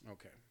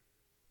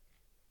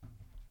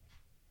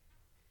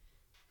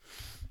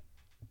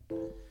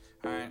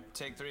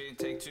take 3,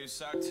 take 2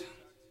 sucked.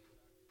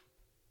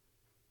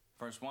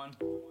 First one.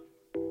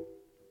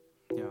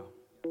 Yo,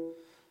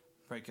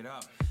 break it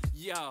up.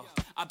 Yo,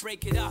 I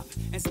break it up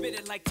and spit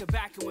it like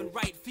tobacco in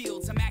right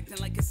fields. I'm acting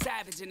like a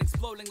savage and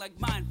exploding like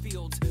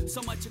minefields.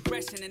 So much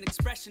aggression and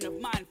expression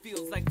of mine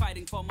feels like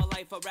fighting for my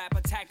life, a rap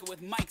attacker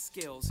with mic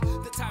skills.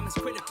 The time is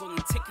critical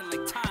and ticking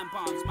like time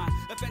bombs. My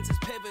offense is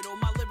pivotal,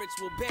 my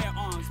lyrics will bear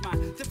arms. My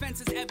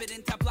defense is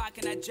evident, I block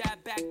and I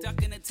jab back,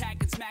 duck and attack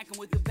and smacking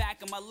with the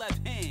back of my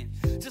left hand.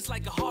 Just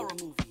like a horror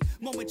movie,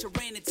 moment you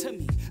ran into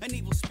me. An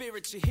evil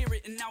spirit, you hear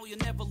it and now you'll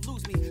never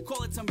lose me.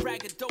 Call it some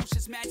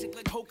braggadocious magic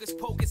like hocus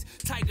pocus.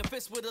 Tiger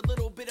fist with a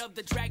little bit of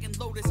the dragon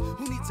lotus.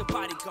 Who needs a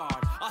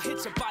bodyguard? I'll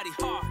hit your body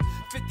hard.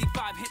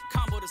 55 hit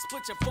combo to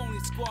split your phony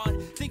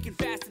squad. Thinking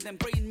faster than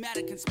brain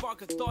matter can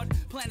spark a thought.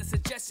 Plan a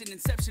suggestion,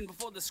 inception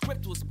before the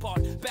script was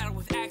bought. Battle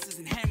with axes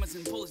and hammers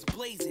and bullets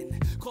blazing.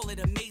 Call it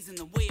amazing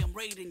the way I'm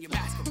raiding your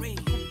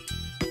masquerade.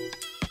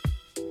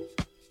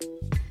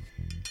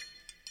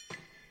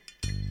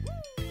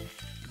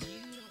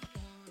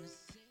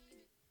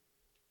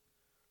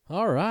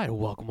 All right,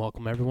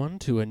 welcome everyone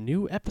to a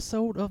new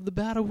episode of the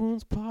Battle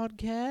Wounds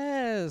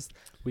podcast.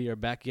 We are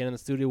back again in the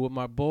studio with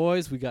my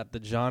boys. We got the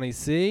Johnny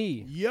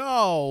C.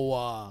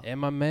 Yo! And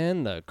my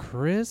man, the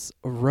Chris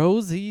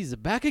Rose. He's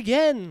back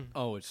again.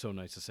 Oh, it's so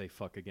nice to say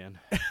fuck again.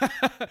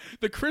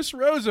 The Chris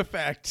Rose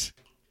effect.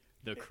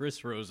 The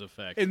Chris Rose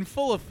effect. In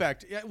full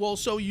effect. Yeah, well,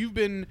 so you've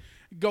been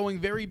going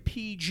very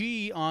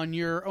PG on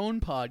your own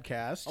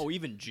podcast. Oh,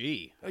 even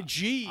G.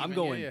 G. I'm even,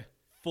 going yeah.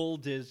 full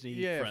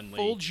Disney friendly.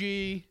 Full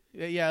G.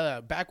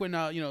 Yeah, back when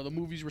the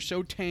movies were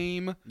so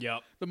tame.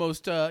 Yep. The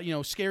most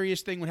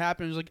scariest thing would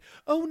happen was like,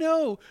 oh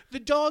no, the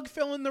dog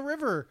fell in the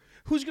river.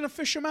 Who's gonna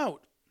fish him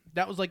out?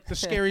 That was like the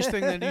scariest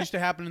thing that used to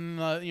happen in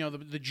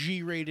the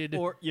G-rated.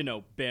 Or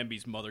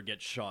Bambi's mother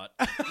gets shot.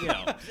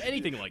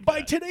 Anything like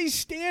By that. today's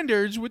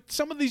standards, with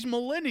some of these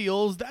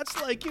millennials,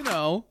 that's like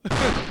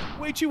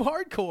way too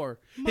hardcore.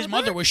 His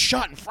mother was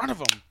shot in front of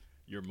him.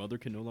 Your mother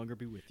can no longer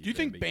be with you. Do you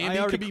think Bambi I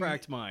already could be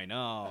cracked mine.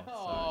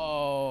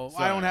 Oh,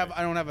 I don't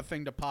have a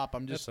thing to pop.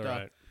 I'm just That's all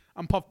right.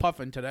 I'm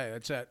puffing today.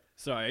 That's it.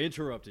 sorry, I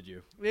interrupted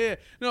you. Yeah.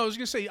 No, I was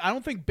gonna say I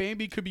don't think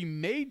Bambi could be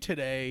made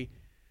today.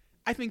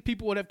 I think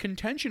people would have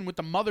contention with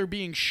the mother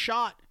being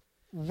shot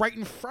right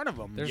in front of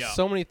them. There's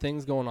so many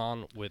things going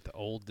on with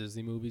old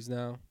Disney movies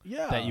now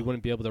that you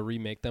wouldn't be able to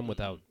remake them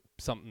without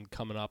something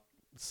coming up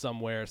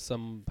somewhere,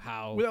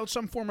 somehow. Without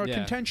some form of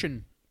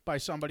contention by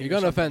somebody. You're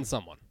going to offend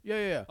someone.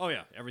 Yeah. Oh,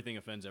 yeah. Everything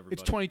offends everybody.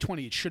 It's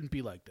 2020. It shouldn't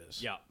be like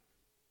this. Yeah.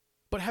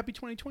 But happy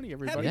 2020,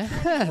 everybody.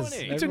 Happy Yes.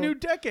 2020. It's a new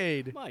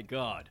decade. My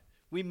God.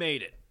 We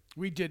made it.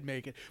 We did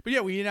make it. But yeah,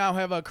 we now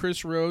have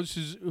Chris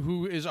Rose,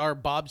 who is our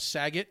Bob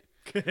Saget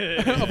of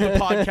the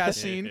podcast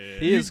scene.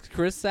 He is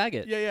Chris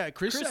Saget. Yeah.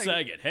 Chris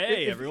Saget.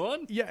 Hey,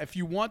 everyone. If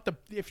you want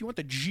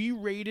the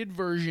G-rated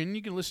version,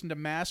 you can listen to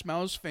Mass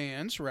Mouse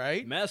Fans,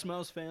 right? Mass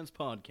Mouse Fans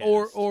podcast.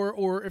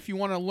 Or if you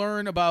want to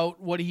learn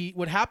about what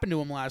happened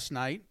to him last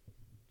night,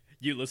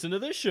 you listen to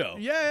this show.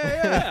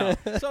 Yeah.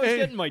 So I was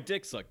getting my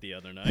dick sucked the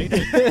other night.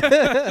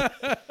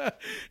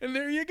 And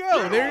there you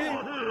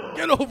go.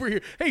 Get over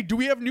here. Hey, do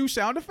we have new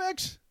sound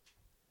effects?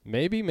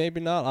 Maybe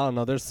not. I don't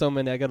know. There's so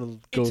many. I got to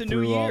go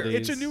through all these.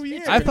 It's a new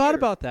year. I thought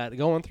about that,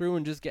 going through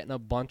and just getting a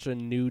bunch of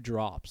new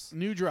drops.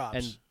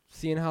 And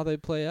seeing how they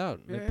play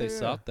out. If they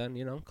suck,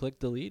 then, click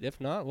delete.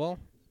 If not, well,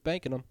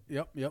 banking them.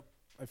 Yep.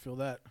 I feel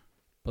that.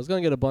 I was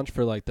going to get a bunch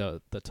for, like,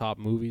 the top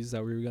movies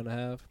that we were going to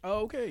have.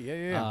 Oh, okay.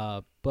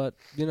 Yeah. But,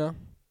 I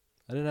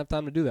didn't have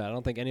time to do that. I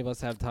don't think any of us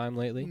have time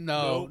lately.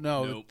 No.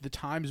 Nope. The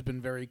time's been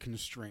very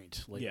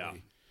constrained lately. Yeah.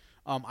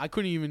 I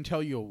couldn't even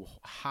tell you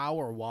how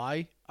or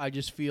why. I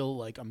just feel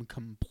like I'm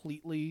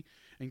completely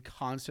and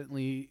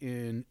constantly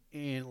in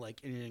an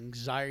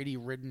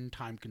anxiety-ridden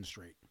time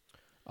constraint.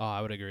 Oh,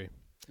 I would agree.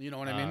 You know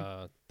what I mean?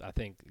 I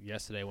think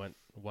yesterday went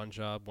one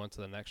job, went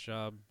to the next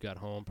job, got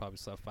home, probably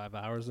slept 5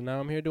 hours, and now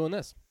I'm here doing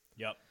this.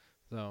 Yep.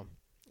 So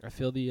I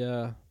feel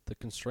the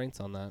constraints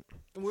on that.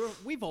 And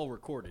we've all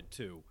recorded,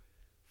 too.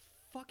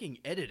 Fucking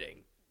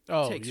editing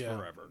takes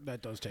forever.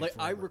 That does take forever.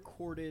 I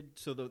recorded,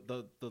 so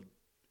the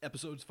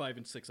episodes 5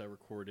 and 6 I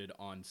recorded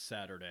on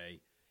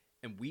Saturday,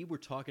 and we were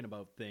talking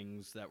about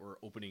things that were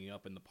opening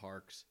up in the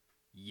parks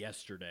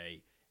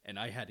yesterday, and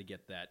I had to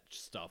get that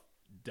stuff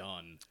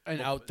done.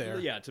 And out there.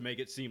 Yeah, to make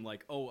it seem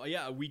like, oh,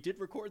 yeah, we did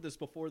record this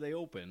before they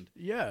opened.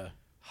 Yeah.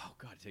 Oh,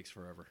 God, it takes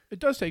forever. It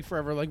does take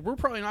forever. Like, we're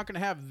probably not going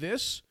to have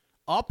this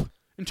up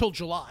until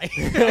July.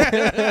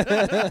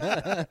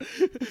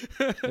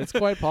 It's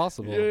quite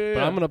possible. Yeah.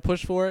 But I'm going to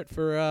push for it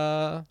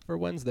for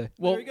Wednesday.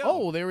 Well, there we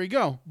go. there we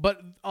go.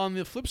 But on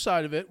the flip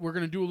side of it, we're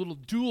going to do a little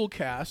dual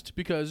cast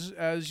because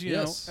as you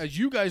know, as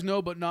you guys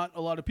know, but not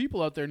a lot of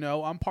people out there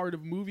know, I'm part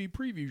of Movie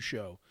Preview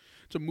Show.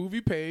 It's a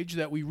movie page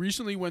that we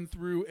recently went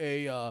through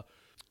a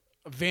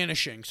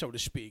vanishing, so to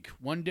speak.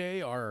 One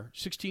day, our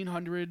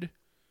 1,600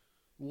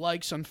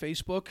 likes on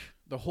Facebook,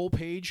 the whole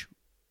page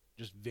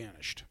just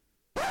vanished.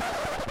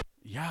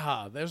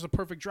 Yeah, there's a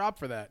perfect drop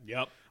for that.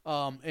 Yep.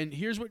 And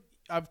here's what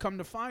I've come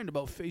to find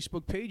about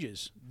Facebook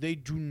pages. They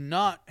do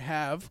not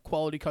have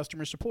quality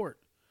customer support.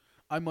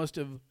 I must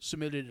have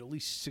submitted at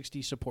least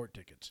 60 support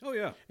tickets. Oh,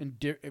 yeah. And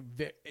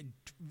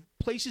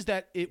places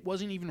that it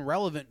wasn't even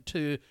relevant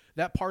to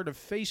that part of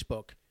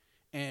Facebook,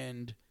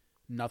 and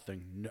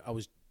nothing. I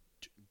was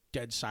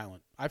dead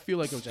silent. I feel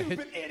like it was a hit.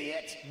 Stupid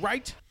idiot.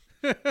 Right?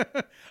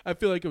 I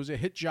feel like it was a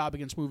hit job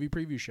against Movie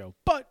Preview Show.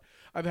 But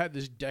I've had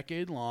this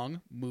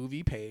decade-long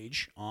movie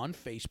page on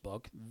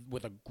Facebook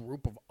with a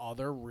group of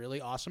other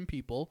really awesome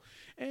people,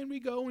 and we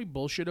go and we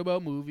bullshit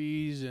about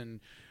movies and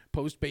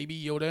post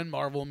Baby Yoda and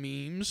Marvel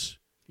memes,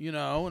 and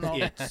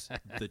all. It's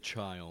the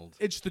child.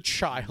 It's the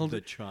child.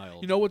 The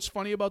child. You know what's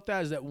funny about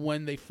that is that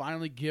when they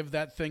finally give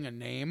that thing a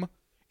name,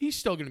 he's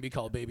still going to be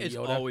called Baby It's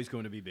Yoda. always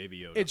going to be Baby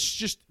Yoda. It's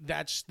just,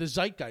 that's the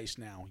zeitgeist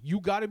now. You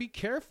got to be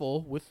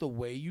careful with the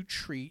way you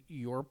treat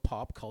your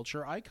pop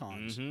culture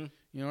icons. Mm-hmm.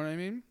 You know what I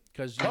mean?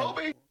 Because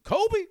Kobe.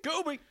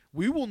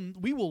 We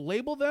will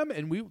label them,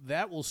 and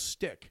that will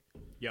stick.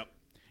 Yep.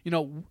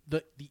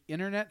 The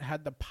internet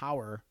had the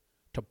power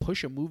to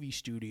push a movie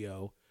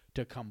studio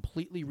to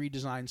completely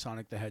redesign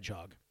Sonic the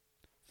Hedgehog.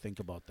 Think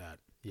about that.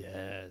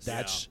 Yes.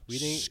 That's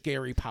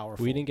scary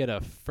powerful. We didn't get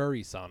a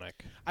furry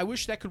Sonic. I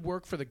wish that could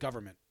work for the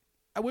government.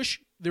 I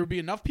wish there would be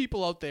enough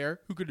people out there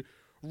who could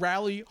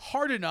rally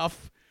hard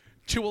enough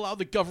to allow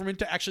the government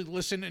to actually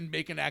listen and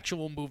make an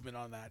actual movement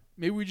on that.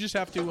 Maybe we just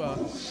have to...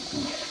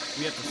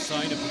 We have to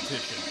sign a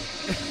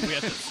petition. We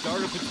have to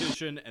start a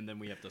petition, and then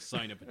we have to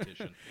sign a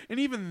petition. And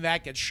even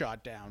that gets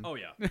shot down. Oh,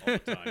 yeah, all the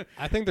time.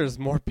 I think there's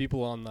more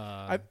people on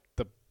the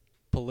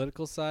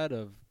political side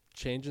of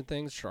changing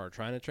things or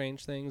trying to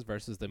change things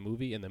versus the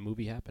movie, and the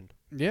movie happened.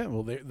 Yeah,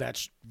 well,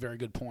 that's a very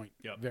good point.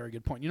 Yep. Very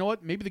good point. You know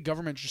what? Maybe the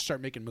government should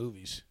start making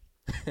movies.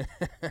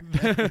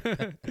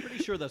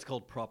 Pretty sure that's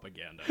called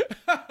propaganda.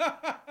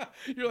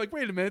 You're like,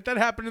 wait a minute, that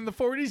happened in the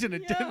 40s and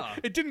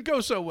it didn't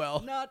go so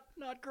well. Not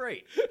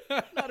great.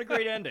 Not a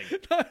great ending.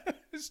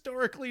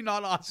 Historically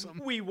not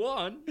awesome. We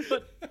won,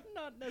 but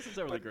not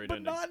necessarily a great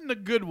ending. But not in a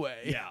good way.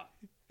 Yeah.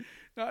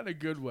 Not in a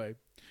good way.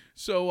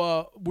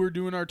 So we're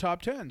doing our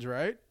top 10s,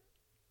 right?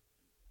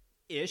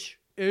 Ish.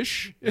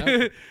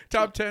 Yep.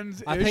 Top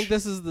 10s. I think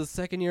this is the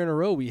second year in a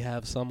row we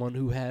have someone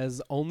who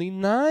has only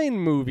 9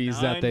 movies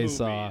that they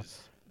saw.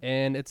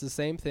 And it's the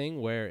same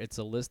thing where it's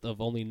a list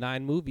of only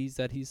 9 movies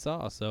that he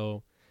saw.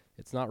 So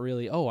it's not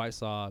really, I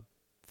saw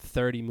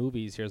 30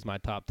 movies. Here's my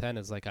top 10.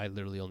 It's like I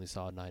literally only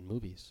saw 9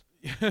 movies.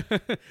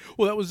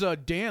 Well, that was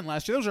Dan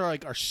last year. That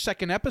was our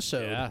second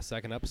episode. Yeah,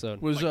 second episode.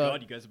 Oh my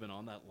God, you guys have been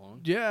on that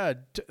long? Yeah,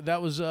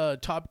 that was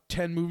top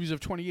 10 movies of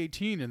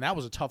 2018, and that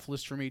was a tough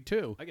list for me,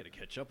 too. I got to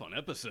catch up on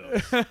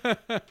episodes.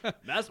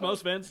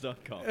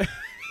 MassMouseFans.com.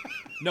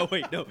 No,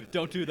 wait, no,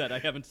 don't do that. I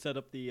haven't set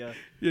up the...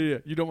 Yeah,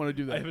 you don't want to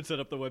do that. I haven't set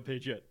up the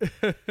webpage yet.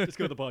 Just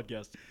go to the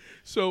podcast.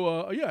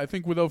 So, I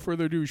think without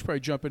further ado, we should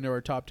probably jump into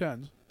our top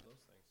 10s.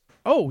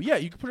 Oh, yeah,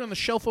 you can put it on the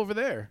shelf over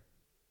there,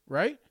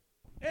 right?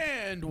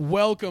 And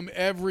welcome,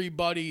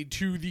 everybody,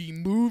 to the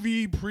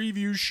Movie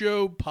Preview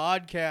Show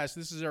podcast.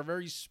 This is our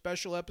very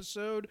special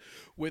episode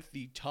with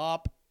the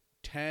top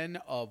 10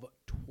 of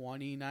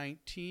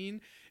 2019,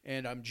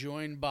 and I'm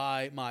joined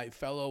by my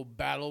fellow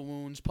Battle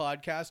Wounds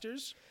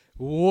podcasters.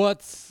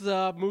 What's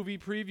up, Movie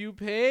Preview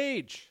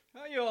page?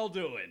 How you all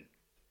doing?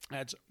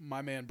 That's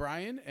my man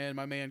Brian and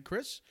my man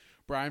Chris.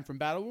 Brian from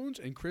Battle Wounds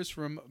and Chris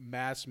from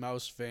Mass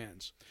Mouse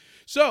Fans.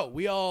 So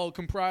we all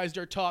comprised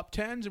our top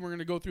 10s, and we're going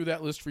to go through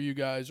that list for you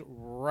guys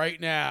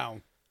right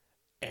now.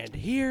 And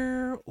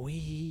here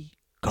we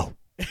go.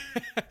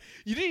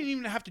 You didn't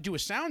even have to do a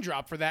sound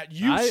drop for that.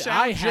 You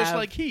sound just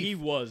like Heath. He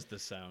was the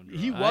sound drop.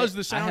 He was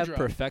the sound drop. I have drop.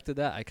 perfected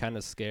that. I kind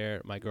of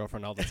scare my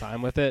girlfriend all the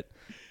time with it.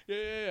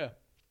 Yeah.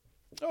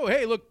 Oh,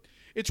 hey, look.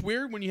 It's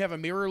weird when you have a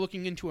mirror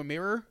looking into a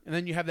mirror, and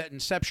then you have that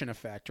Inception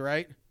effect,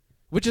 right?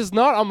 Which is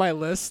not on my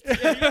list.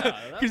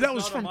 Because that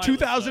was from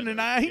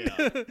 2009.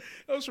 Yeah. That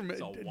was from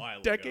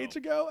decades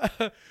ago.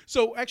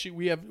 So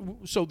actually,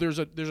 there's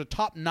a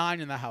top 9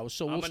 in the house.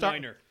 So we'll start.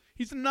 Niner.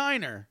 He's a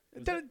niner.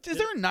 Is there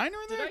a niner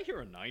in there? Did I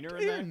hear a niner in there?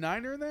 Did I hear a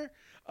niner in there?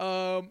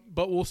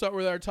 But we'll start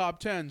with our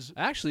top 10s.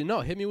 Actually,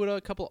 no. Hit me with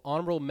a couple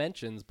honorable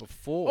mentions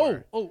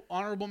before. Oh,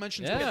 honorable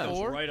mentions Yeah.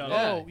 before. Right on.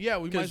 Oh, yeah.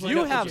 We might Because as well you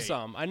go have for it.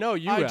 some. I know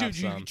you have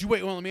some.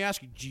 Wait, well, let me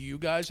ask you. Do you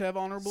guys have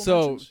honorable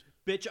So- mentions?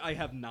 Bitch, I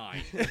have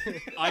 9.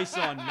 I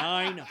saw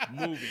 9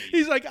 movies.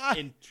 He's like,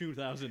 in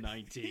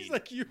 2019. He's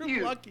like,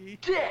 you're lucky.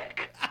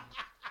 Dick.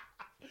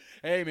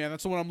 Hey, man,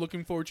 that's the one I'm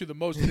looking forward to the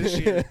most this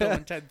year, Bill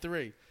and Ted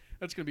 3.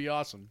 That's going to be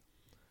awesome.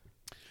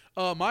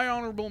 My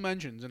honorable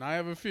mentions, and I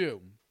have a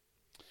few.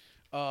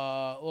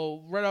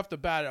 Well, right off the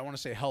bat, I want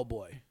to say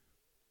Hellboy.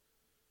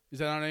 Is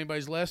that on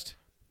anybody's list?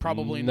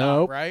 Probably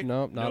not, right?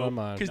 Nope, not on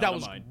mine. Because that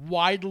was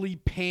widely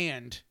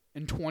panned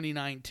in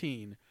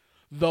 2019.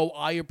 Though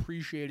I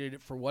appreciated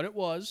it for what it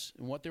was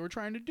and what they were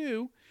trying to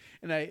do.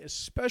 And I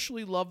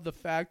especially love the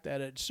fact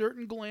that at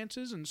certain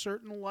glances and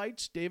certain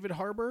lights, David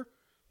Harbour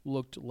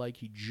looked like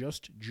he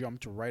just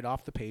jumped right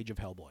off the page of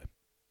Hellboy.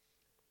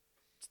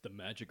 It's the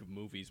magic of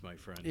movies, my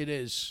friend. It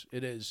is.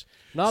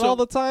 Not all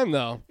the time,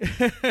 though.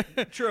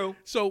 True.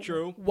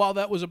 So while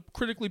that was a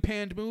critically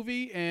panned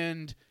movie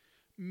and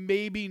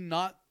maybe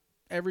not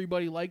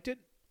everybody liked it,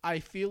 I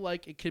feel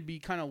like it could be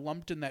kind of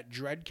lumped in that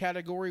dread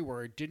category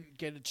where it didn't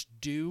get its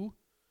due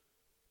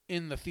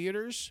in the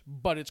theaters,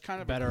 but it's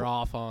kind of better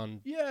off on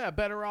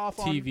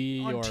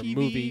TV on or TV.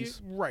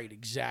 Movies. Right,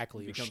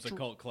 exactly. It becomes a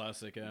cult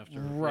classic after.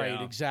 Right,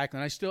 Yeah. exactly.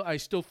 And I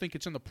still think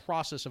it's in the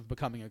process of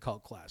becoming a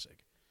cult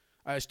classic.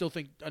 I still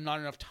think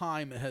not enough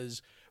time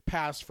has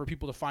passed for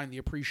people to find the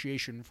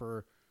appreciation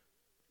for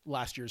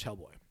last year's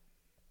Hellboy.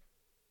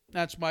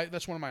 That's one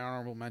of my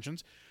honorable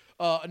mentions.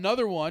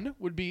 Another one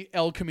would be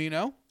El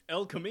Camino.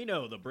 El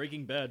Camino, the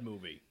Breaking Bad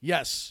movie.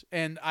 Yes,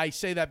 and I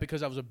say that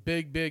because I was a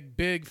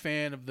big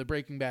fan of the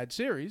Breaking Bad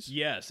series.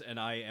 Yes, and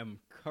I am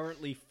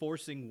currently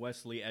forcing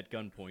Wesley at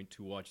gunpoint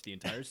to watch the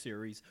entire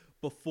series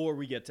before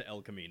we get to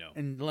El Camino.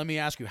 And let me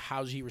ask you,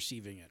 how's he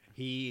receiving it?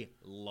 He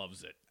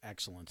loves it.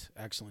 Excellent.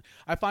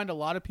 I find a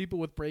lot of people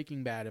with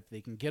Breaking Bad, if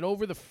they can get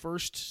over the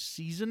first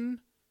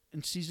season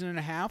and season and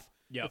a half,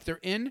 if they're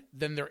in,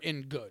 then they're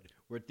in good.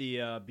 We're at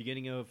the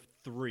beginning of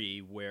 3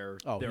 where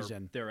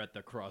they're at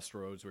the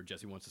crossroads where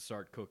Jesse wants to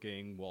start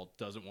cooking. Walt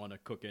doesn't want to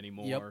cook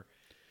anymore.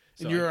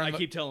 Yep. So I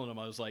keep telling him,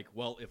 I was like,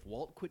 well, if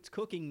Walt quits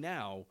cooking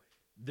now,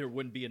 there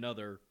wouldn't be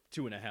another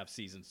 2.5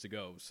 seasons to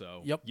go.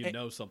 So you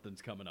know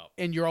something's coming up.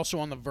 And you're also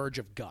on the verge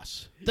of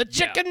Gus. The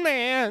Chicken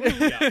Man!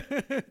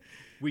 Yeah.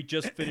 We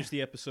just finished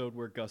the episode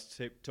where Gus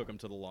took him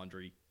to the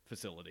laundry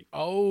facility.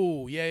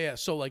 Oh, yeah.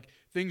 So, like,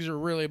 things are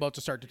really about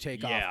to start to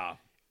take off. Yeah.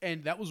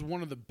 And that was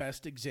one of the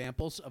best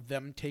examples of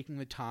them taking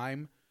the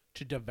time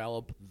to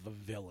develop the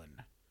villain.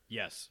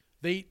 Yes.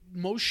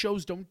 Most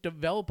shows don't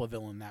develop a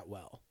villain that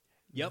well.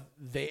 Yep.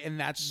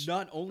 That's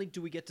not only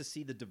do we get to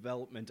see the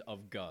development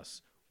of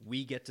Gus,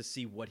 we get to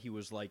see what he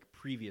was like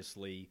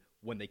previously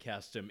when they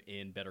cast him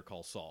in Better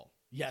Call Saul.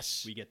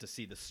 Yes. We get to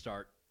see the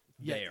start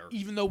there.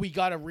 Even though we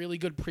got a really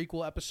good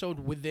prequel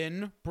episode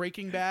within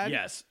Breaking Bad.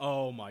 Yes.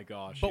 Oh my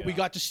gosh. But we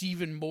got to see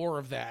even more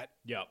of that.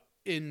 Yep.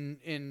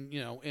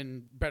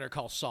 In Better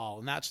Call Saul,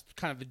 and that's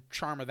kind of the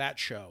charm of that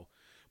show.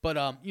 But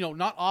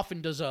not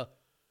often does a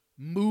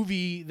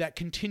movie that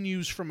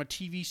continues from a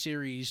TV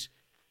series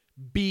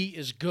be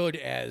as good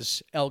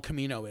as El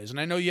Camino is. And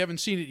I know you haven't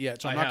seen it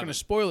yet, so I'm not going to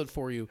spoil it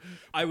for you.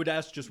 I would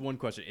ask just one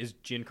question: is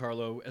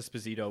Giancarlo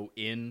Esposito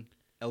in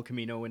El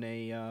Camino in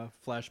a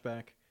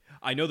flashback?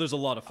 I know there's a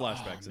lot of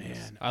flashbacks in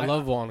this. I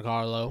love Juan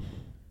Carlo.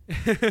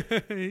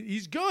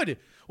 He's good.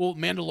 Well,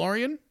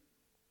 Mandalorian.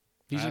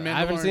 He's in Mandalorian. I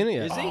haven't seen it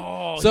yet. Is he?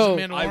 Oh, So,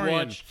 he's in Mandalorian. I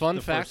watched Fun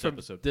the fact first from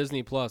episode.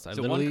 Disney Plus. I Is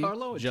it literally Juan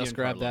Carlo or just Giancarlo?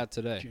 grabbed that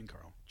today.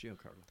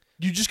 Giancarlo.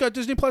 You just got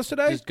Disney Plus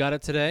today? Just got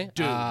it today.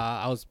 Dude.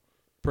 I was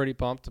pretty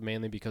pumped,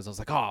 mainly because I was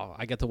like, oh,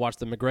 I get to watch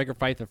the McGregor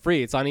fight for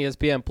free. It's on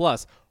ESPN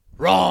Plus.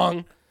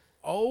 Wrong.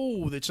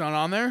 Oh, it's not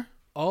on there?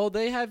 Oh,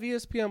 they have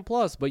ESPN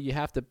Plus, but you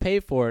have to pay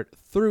for it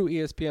through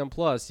ESPN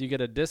Plus. You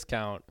get a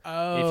discount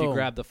if you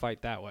grab the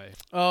fight that way.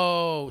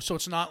 Oh, so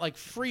it's not like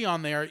free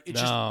on there. It's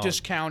just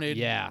discounted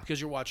because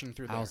you're watching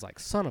through there. I was like,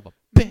 son of a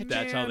bitch.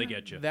 That's how they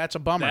get you. That's a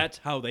bummer. That's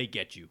how they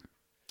get you.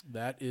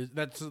 That's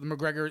the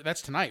McGregor.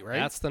 That's tonight, right?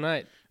 That's the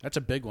night. That's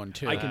a big one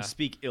too. I can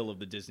speak ill of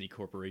the Disney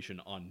Corporation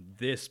on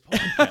this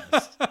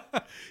podcast.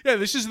 Yeah,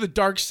 this is the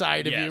dark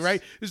side of you, Yes.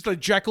 right? This is the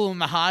Jekyll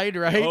and the Hyde,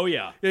 right? Oh,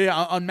 yeah. Yeah.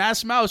 On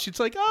Mass Mouse, it's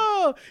like,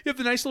 oh, you have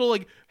the nice little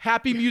like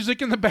happy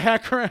music in the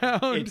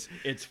background.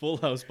 It's Full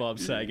House Bob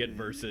Saget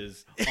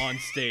versus on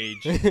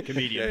stage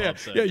comedian Bob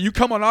Saget. Yeah, you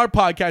come on our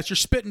podcast, you're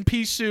spitting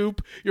pea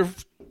soup, you're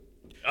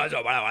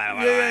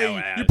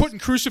putting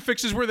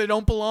crucifixes where they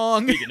don't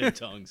belong. Speaking in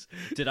tongues.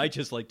 Did I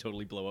just like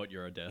totally blow out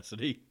your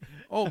audacity?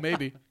 Oh,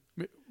 maybe.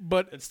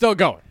 But It's still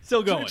going.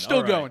 Still going. It's still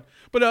all right. going.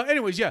 But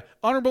anyways, yeah,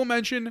 honorable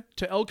mention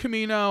to El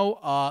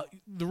Camino.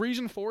 The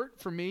reason for it,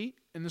 for me,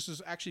 and this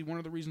is actually one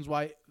of the reasons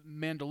why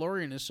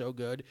Mandalorian is so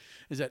good,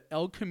 is that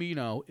El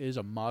Camino is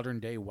a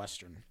modern-day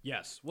Western.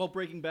 Yes. Well,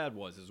 Breaking Bad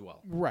was as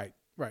well. Right.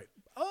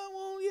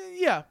 Well,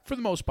 yeah, for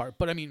the most part.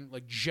 But, I mean,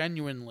 like,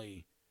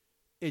 genuinely,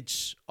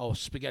 it's a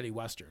spaghetti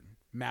Western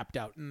mapped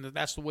out. And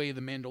that's the way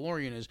the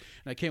Mandalorian is.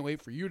 And I can't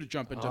wait for you to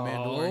jump into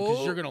Mandalorian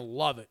because you're going to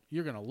love it.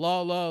 You're going to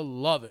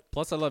love it.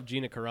 Plus, I love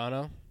Gina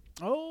Carano.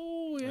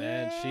 Oh, yeah.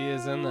 And she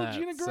is in that,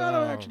 Gina Carano,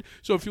 so- actually.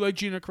 So if you like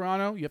Gina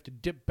Carano, you have to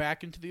dip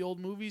back into the old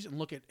movies and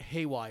look at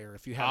Haywire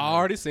if you haven't.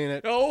 Already seen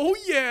it. Oh,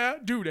 yeah.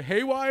 Dude,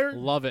 Haywire.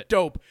 Love it.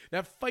 Dope.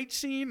 That fight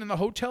scene in the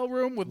hotel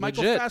room with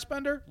Michael Legit.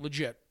 Fassbender,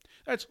 legit.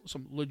 That's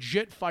some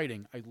legit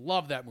fighting. I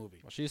love that movie.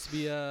 Well, she used to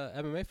be a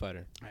MMA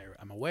fighter.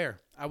 I'm aware.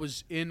 I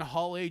was in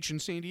Hall H in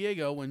San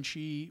Diego when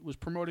she was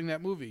promoting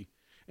that movie.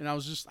 And I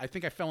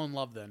think I fell in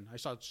love then. I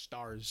saw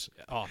stars.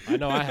 Oh, I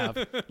know I have.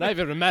 Not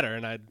even met her,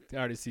 and I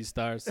already see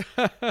stars.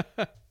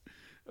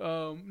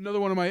 Another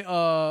one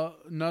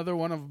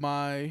of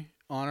my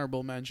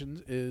honorable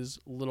mentions is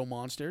Little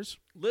Monsters.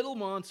 Little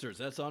Monsters.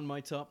 That's on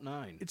my top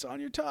 9. It's on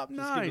your top Just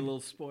give you 9. a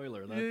little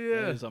spoiler. That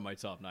Yeah. is on my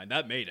top 9.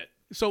 That made it.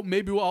 So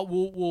maybe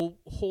we'll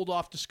hold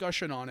off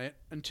discussion on it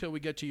until we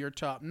get to your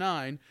top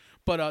 9.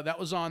 But that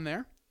was on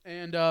there.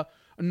 And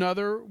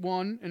Another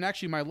one, and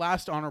actually my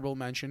last honorable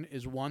mention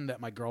is one that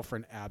my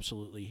girlfriend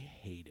absolutely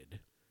hated.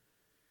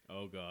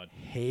 Oh, God.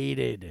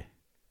 Hated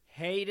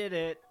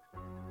it.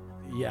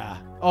 Yeah.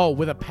 Oh,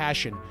 with a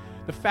passion.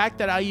 The fact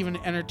that I even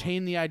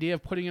entertained the idea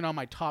of putting it on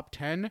my top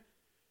 10,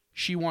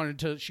 she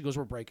goes,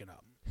 we're breaking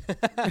up.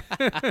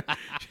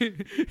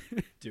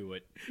 Do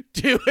it.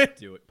 Do it.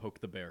 Do it. Poke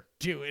the bear.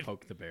 Do it.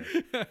 Poke the bear.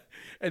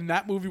 And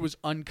that movie was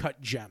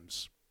Uncut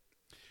Gems.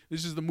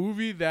 This is the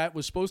movie that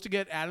was supposed to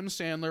get Adam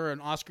Sandler an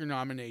Oscar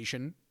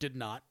nomination. Did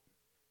not.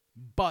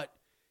 But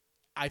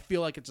I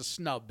feel like it's a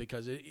snub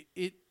because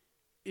it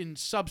in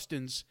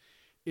substance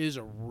is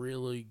a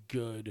really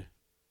good,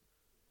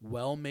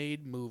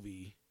 well-made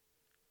movie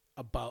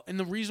about, and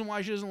the reason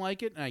why she doesn't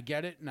like it, and I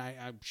get it,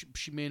 and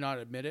she may not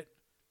admit it,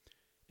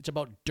 it's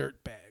about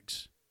dirt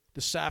bags.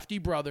 The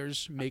Safdie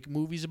brothers make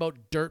movies about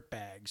dirt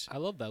bags. I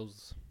love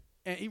those.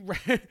 And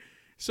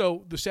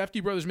so the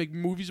Safdie brothers make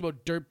movies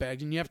about dirt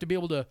bags, and you have to be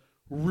able to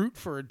root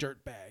for a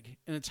dirt bag,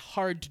 and it's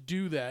hard to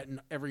do that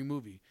in every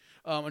movie.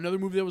 Another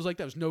movie that was like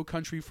that was No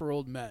Country for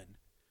Old Men,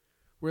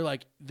 where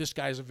like this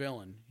guy's a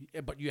villain,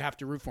 but you have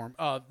to root for him.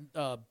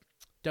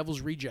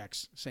 Devil's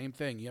Rejects, same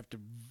thing. You have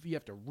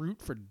to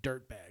root for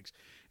dirt bags,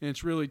 and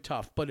it's really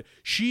tough. But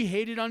she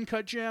hated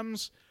Uncut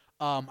Gems.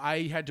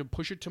 I had to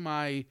push it to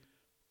my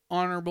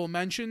honorable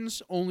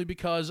mentions only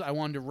because I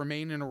wanted to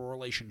remain in a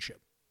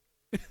relationship.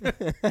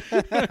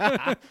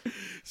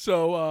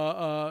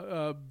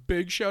 So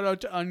big shout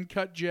out to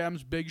Uncut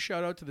Gems. Big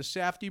shout out to the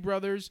Safdie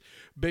brothers.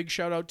 Big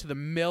shout out to the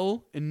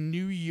Mill in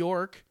New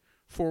York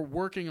for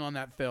working on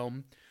that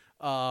film.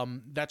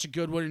 That's a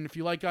good one. And if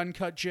you like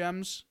Uncut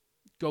Gems,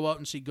 go out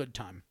and see Good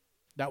Time.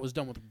 That was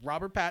done with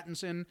Robert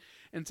Pattinson,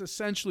 and it's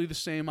essentially the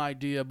same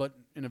idea, but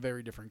in a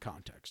very different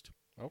context.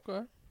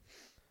 Okay.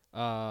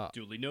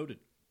 Duly noted.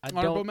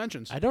 Honorable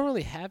mentions. I don't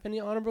really have any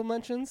honorable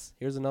mentions.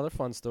 Here's another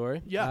fun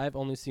story. Yeah. I've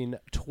only seen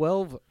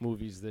 12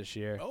 movies this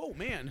year. Oh,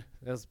 man.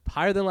 That's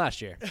higher than last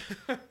year.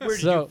 Where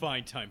did you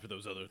find time for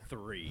those other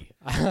 3?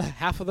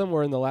 Half of them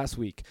were in the last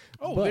week.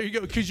 Oh, there you go,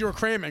 because you were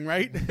cramming,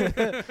 right?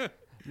 I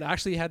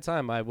actually had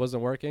time. I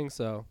wasn't working,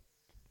 so,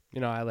 I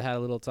had a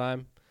little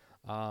time.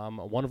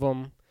 One of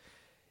them,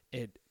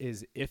 it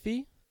is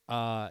iffy.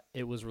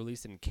 It was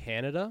released in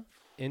Canada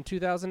in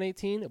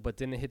 2018, but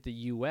didn't hit the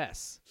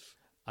U.S.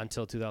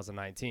 until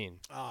 2019.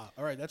 All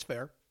right, that's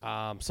fair.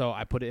 So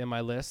I put it in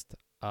my list.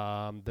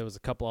 There was a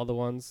couple other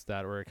ones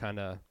that were kind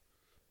of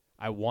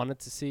I wanted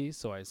to see,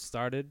 so I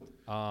started.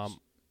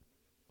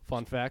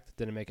 Fun fact,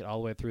 didn't make it all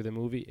the way through the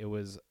movie. It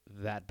was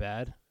that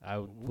bad. I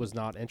was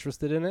not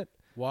interested in it.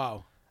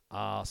 Wow.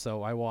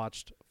 So I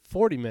watched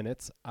 40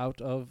 minutes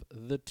out of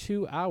the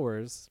 2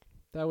 hours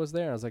that was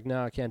there. I was like,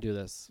 no, I can't do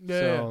this.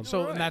 Yeah.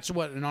 So and that's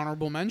what, an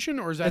honorable mention,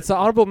 or is that? It's an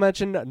honorable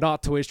mention,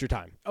 not to waste your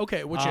time.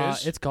 Okay, which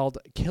is? It's called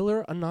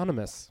Killer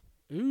Anonymous.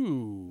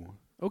 Ooh.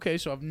 Okay,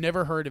 so I've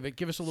never heard of it.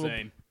 Give us a little.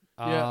 Same.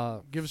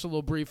 Give us a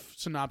little brief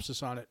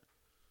synopsis on it.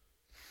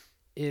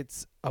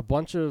 It's a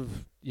bunch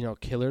of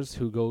killers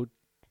who go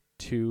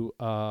to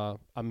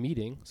a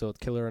meeting. So it's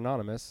Killer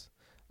Anonymous.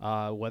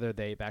 Whether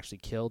they've actually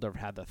killed or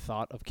had the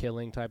thought of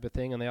killing type of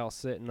thing, and they all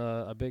sit in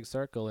a big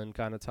circle and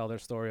kind of tell their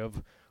story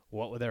of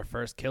what their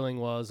first killing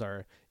was,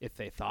 or if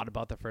they thought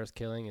about the first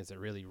killing, is it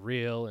really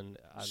real? And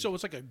so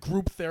it's like a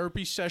group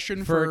therapy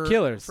session for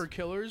killers. For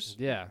killers,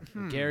 yeah.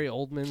 Gary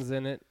Oldman's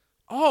in it.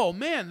 Oh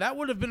man, that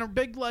would have been a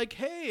big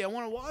hey, I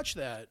want to watch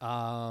that.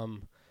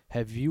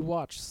 Have you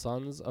watched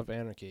Sons of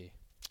Anarchy?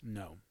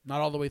 No,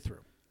 not all the way through.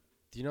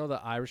 Do you know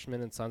the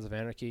Irishman in Sons of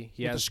Anarchy?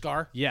 He With has the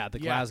scar. Yeah, the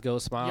Glasgow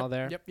smile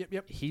Yep, there.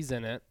 Yep. He's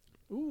in it.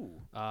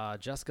 Ooh.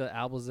 Jessica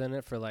Alba's in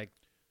it for like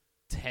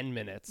 10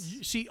 minutes.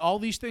 You see, all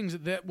these things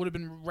that would have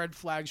been red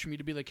flags for me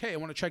to be like, hey, I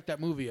want to check that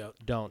movie out.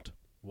 Don't.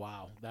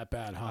 Wow, that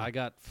bad, huh? I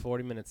got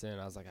 40 minutes in.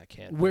 I was like, I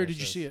can't. Where finish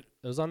did you this. see it?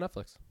 It was on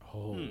Netflix.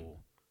 Oh.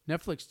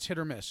 Netflix, it's hit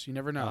or miss. You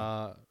never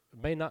know.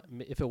 May not.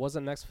 If it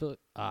wasn't Netflix,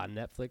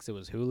 it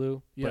was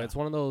Hulu. Yeah. But it's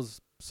one of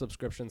those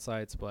subscription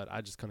sites, but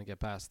I just couldn't get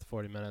past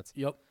 40 minutes.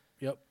 Yep.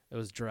 It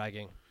was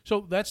dragging.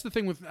 So that's the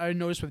thing I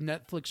noticed with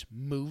Netflix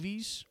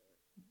movies.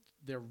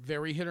 They're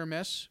very hit or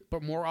miss,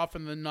 but more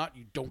often than not,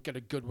 you don't get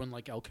a good one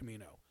like El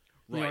Camino.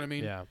 You know what I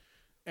mean? Yeah.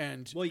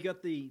 And Well, you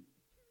got the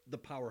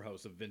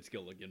powerhouse of Vince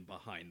Gilligan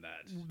behind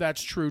that.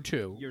 that's true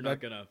too. You're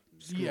not gonna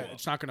screw up.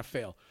 it's not gonna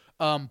fail.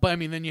 But I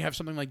mean, then you have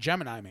something like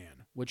Gemini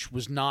Man, which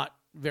was not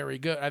very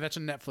good. That's a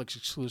Netflix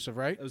exclusive,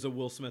 right? It was a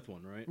Will Smith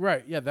one, right?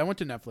 Right. Yeah, that went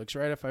to Netflix,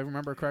 right? If I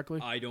remember correctly.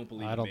 I don't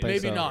believe. I don't it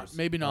think made so. Maybe not. numbers.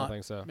 Maybe I don't not.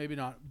 think so. Maybe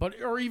not.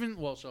 But or even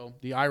so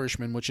The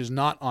Irishman, which is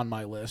not on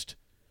my list,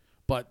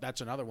 but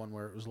that's another one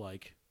where it was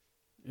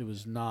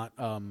not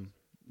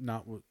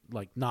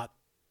not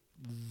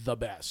the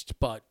best,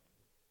 but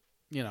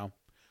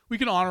we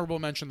can honorable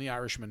mention The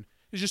Irishman.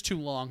 It's just too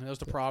long. That was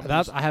the problem.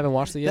 I haven't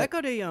watched it yet. That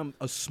got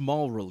a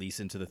small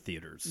release into the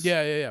theaters.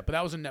 Yeah. But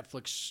that was a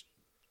Netflix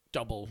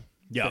double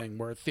Yeah. thing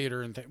where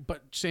theater and thing.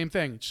 But same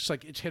thing. It's just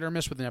like it's hit or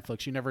miss with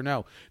Netflix. You never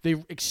know.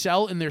 They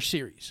excel in their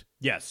series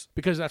Yes.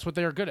 because that's what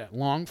they're good at.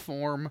 Long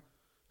form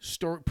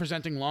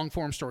presenting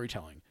long-form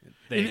storytelling.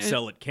 They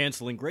excel at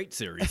canceling great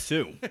series,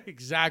 too.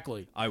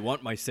 Exactly. I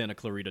want my Santa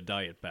Clarita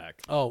Diet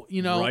back. Oh,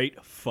 you know. Right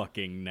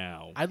fucking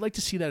now. I'd like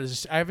to see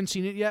that I haven't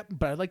seen it yet,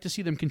 but I'd like to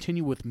see them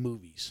continue with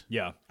movies.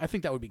 Yeah. I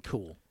think that would be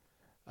cool.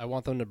 I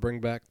want them to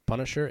bring back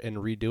Punisher and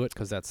redo it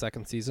because that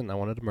second season, I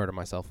wanted to murder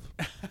myself.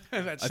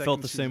 I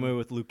felt the same way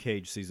with Luke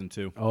Cage season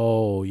 2.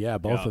 Oh, yeah,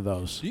 both Yeah. of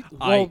those.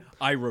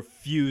 I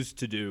refuse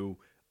to do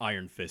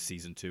Iron Fist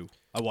season 2.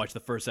 I watched the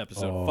first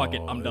episode. Fuck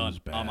it, I'm it done. was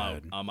I'm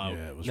out. bad. I'm out.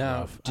 Yeah, it was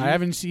Now, rough. do I you-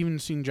 haven't even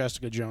seen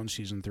Jessica Jones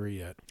season 3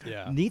 yet.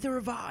 Yeah. Neither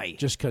have I.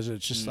 Just because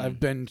it's just I've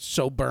been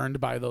so burned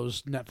by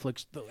those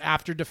Netflix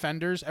after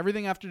Defenders.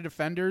 Everything after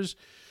Defenders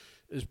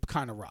is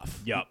kind of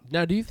rough. Yep.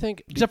 Now, do you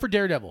think... Except for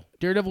Daredevil.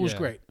 Daredevil was Yeah.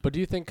 great. But do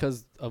you think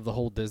because of the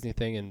whole Disney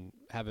thing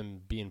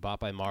and being bought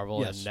by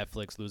Marvel Yes. and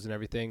Netflix losing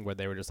everything, where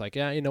they were just like,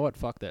 yeah, you know what,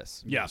 fuck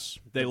this. Yes.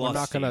 They We're lost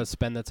not going to steam.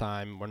 spend the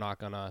time. We're not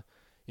going to,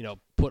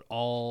 put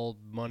all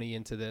money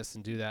into this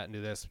and do that and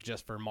do this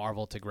just for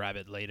Marvel to grab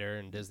it later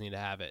and Disney to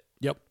have it.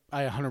 Yep.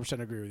 I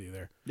 100% agree with you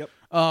there. Yep.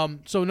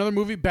 So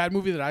another bad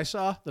movie that I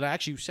saw that I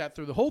actually sat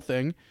through the whole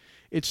thing,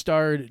 it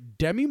starred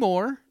Demi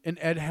Moore and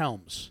Ed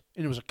Helms,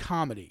 and it was a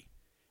comedy.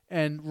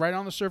 And right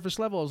on the surface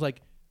level, I was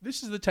like,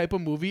 this is the type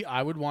of movie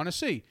I would want to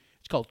see.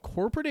 It's called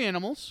Corporate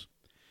Animals.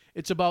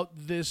 It's about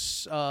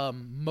this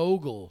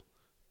mogul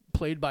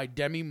played by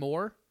Demi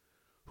Moore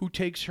who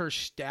takes her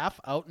staff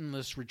out in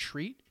this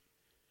retreat,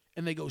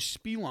 and they go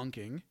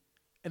spelunking,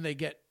 and they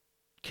get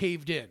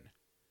caved in.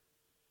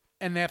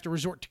 And they have to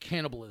resort to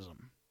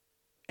cannibalism.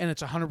 And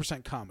it's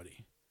 100%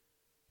 comedy.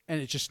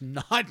 And it's just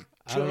not good.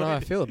 I don't know how I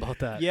feel about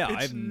that. Yeah,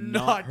 It's I've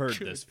not not heard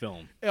good. this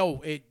film.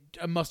 Oh, it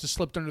must have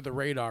slipped under the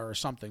radar or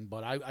something,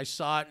 but I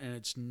saw it, and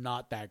it's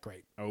not that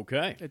great.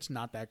 Okay. It's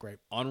not that great.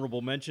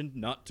 Honorable mention,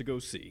 not to go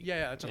see.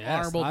 Yeah, it's an Yes,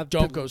 honorable. I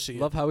Don't go see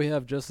Love how we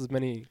have just as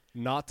many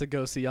not to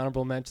go see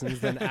honorable mentions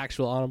than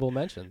actual honorable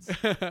mentions. it.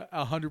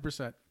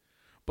 100%.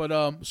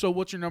 But so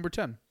what's your number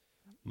 10?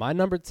 My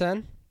number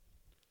 10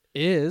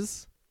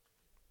 is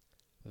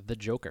The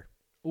Joker.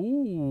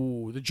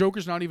 Ooh, the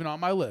Joker's not even on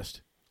my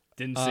list.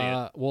 Didn't see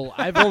it. Well,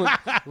 I've only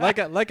like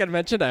I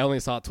mentioned, I only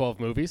saw 12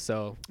 movies,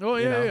 so Oh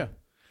you yeah, know, yeah.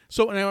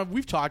 So now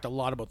we've talked a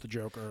lot about the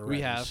Joker already.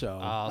 we have. So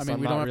I mean, am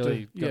we not don't have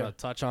really to. gonna Yeah.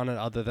 touch on it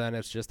other than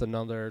it's just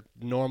another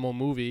normal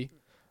movie.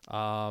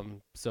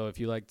 So if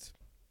you liked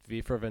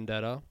V for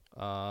Vendetta,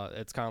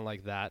 it's kind of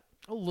like that.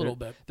 A little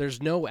bit.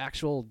 There's no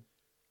actual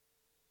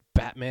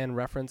Batman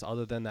reference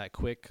other than that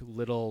quick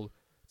little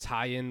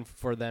tie-in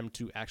for them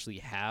to actually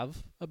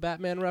have a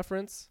Batman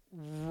reference.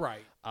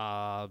 Right.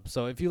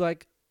 So if you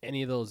like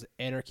any of those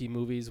anarchy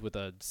movies with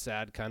a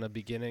sad kind of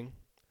beginning,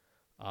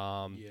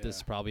 this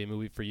is probably a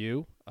movie for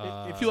you.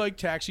 If you like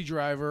Taxi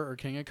Driver or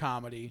King of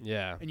Comedy,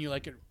 yeah, and you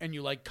like it, and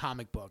you like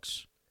comic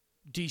books,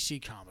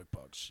 DC comic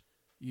books,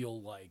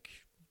 you'll like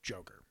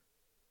Joker.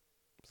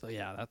 so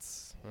yeah,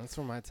 that's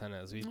where my 10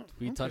 is. We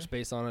okay. touched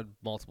base on it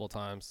multiple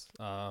times.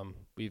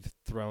 We've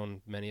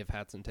thrown many of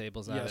hats and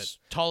tables at Yes,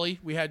 Tully.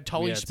 We had it.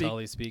 Tully We had speak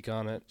Tully speak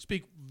on it.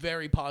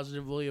 very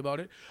positively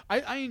about it.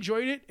 I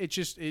enjoyed it. It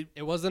just it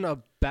It wasn't a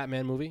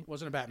Batman movie.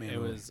 wasn't a Batman. It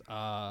movie. was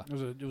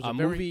It was a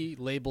very, movie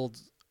labeled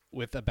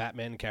with a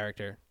Batman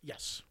character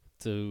Yes,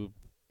 to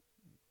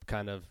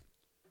kind of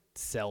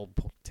sell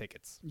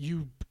tickets.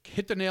 you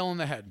hit the nail on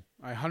the head.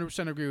 I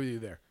 100% agree with you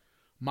there.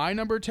 My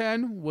number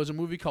 10 was a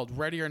movie called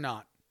Ready or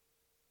Not.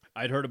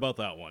 I'd heard about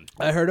that one.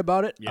 I heard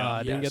about it. Yeah.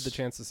 I didn't get Yes. the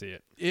chance to see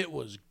it. It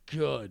was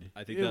good.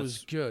 I think it that's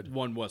was good.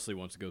 one Wesley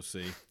wants to go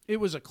see. It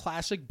was a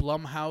classic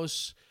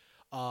Blumhouse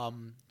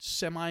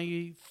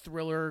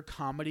semi-thriller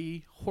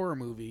comedy horror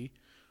movie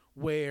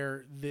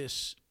where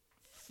this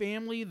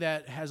family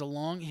that has a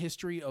long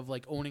history of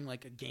like owning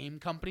like a game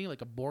company,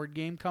 like a board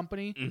game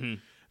company,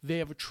 they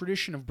have a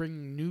tradition of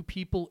bringing new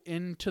people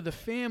into the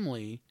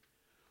family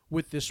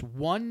with this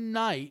one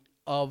night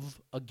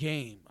of a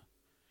game.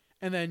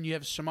 And then you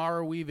have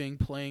Samara Weaving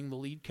playing the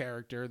lead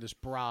character, this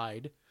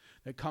bride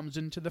that comes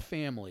into the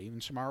family.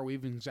 And Samara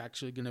Weaving's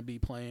actually going to be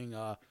playing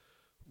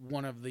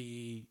one of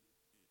the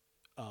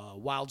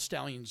Wild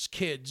Stallions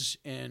kids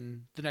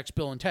in the next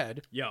Bill and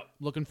Ted. Yeah.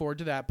 Looking forward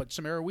to that. But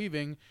Samara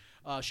Weaving,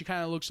 she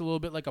kind of looks a little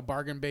bit like a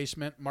bargain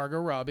basement Margot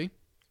Robbie.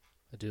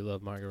 I do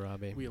love Margot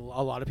Robbie. A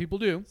lot of people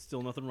do.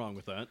 Still nothing wrong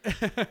with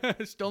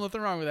that. Still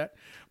nothing wrong with that.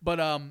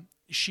 But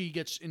she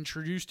gets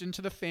introduced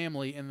into the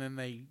family, and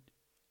then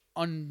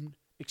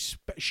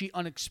she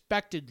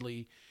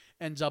unexpectedly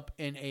ends up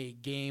in a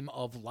game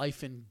of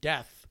life and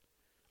death,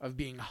 of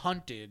being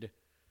hunted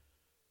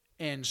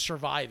and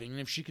surviving. And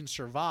if she can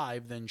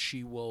survive, then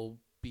she will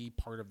be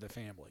part of the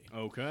family.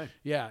 Okay.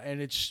 Yeah, and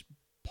it's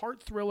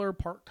part thriller,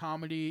 part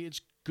comedy.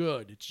 It's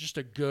good. It's just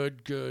a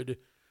good,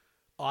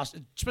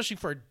 awesome, especially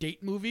for a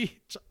date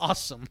movie. It's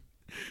awesome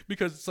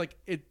because it's like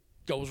it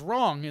goes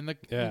wrong in the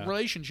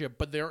relationship,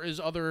 but there is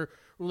other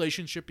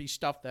relationship-y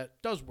stuff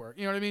that does work.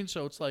 You know what I mean?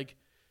 So it's like,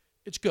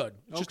 it's good.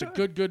 It's just a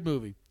good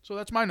movie. So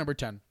that's my number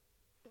 10.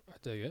 I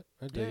dig it.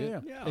 I dig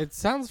it. Yeah. It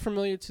sounds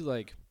familiar to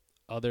like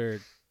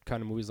other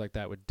kind of movies like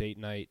that with date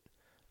night.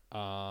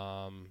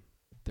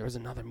 There was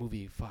another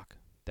movie,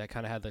 that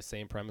kind of had the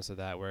same premise of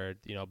that, where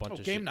a bunch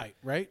of Game Night,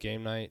 right?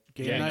 Game Night,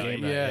 Game Night.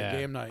 Yeah,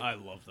 Game Night. I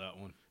love that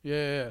one.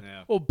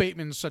 Yeah. Well,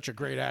 Bateman's such a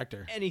great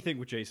actor. Anything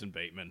with Jason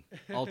Bateman,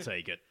 I'll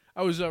take it.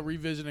 I was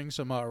revisiting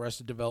some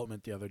Arrested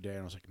Development the other day,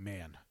 and I was like,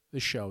 man,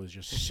 this show is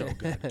just so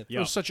good.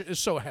 It's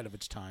so ahead of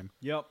its time.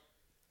 Yep.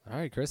 All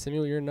right, Chris, hit me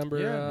with your number.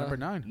 Number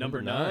 9.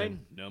 Number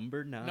nine.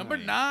 Number 9. Number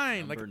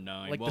 9. Number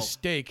 9. Like well, the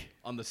steak.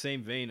 On the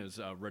same vein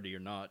as Ready or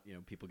Not,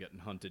 people getting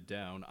hunted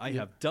down. I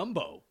have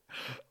Dumbo.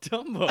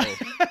 Dumbo.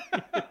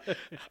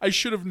 I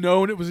should have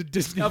known it was a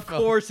Disney film. Of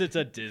course it's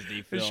a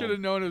Disney film. I should have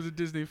known it was a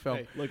Disney film.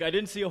 Hey, look, I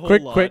didn't see a whole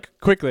lot.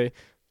 Quickly.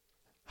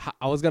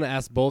 I was going to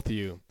ask both of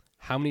you,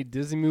 how many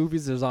Disney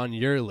movies is on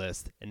your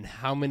list, and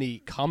how many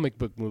comic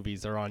book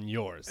movies are on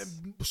yours?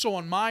 So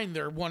on mine,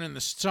 they're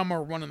some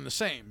are one and the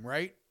same,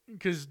 right?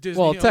 Because Disney.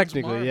 Well, owns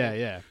technically, Marvel.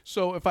 yeah.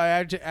 So if I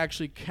had to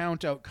actually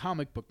count out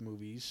comic book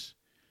movies,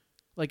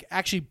 like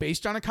actually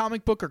based on a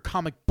comic book or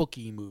comic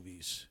booky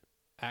movies,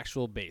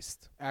 Actually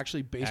based.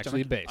 actually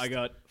based. I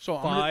got So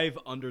 5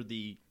 under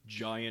the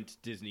giant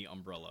Disney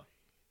umbrella.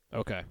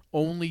 Okay.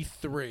 only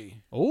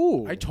 3.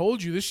 Oh. I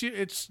told you this year.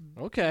 It's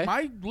Okay.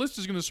 my list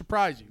is going to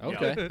surprise you.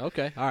 Okay.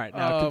 Okay. All right.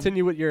 Now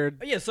continue with your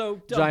Yeah, so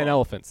Dumbo. giant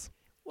elephants.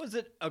 Was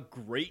it a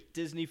great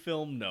Disney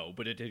film? No,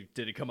 but did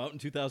it come out in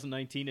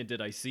 2019 and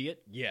did I see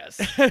it? Yes.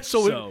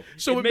 So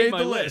it made my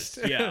the list.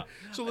 list. Yeah.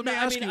 So let me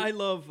ask you. I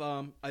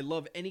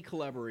love any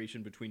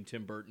collaboration between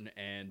Tim Burton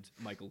and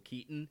Michael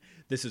Keaton.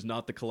 This is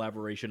not the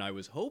collaboration I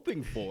was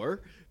hoping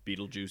for,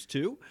 Beetlejuice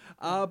 2.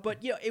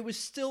 But yeah, it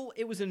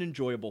was an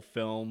enjoyable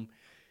film.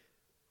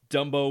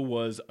 Dumbo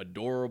was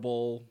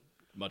adorable,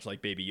 much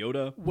like Baby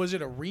Yoda. Was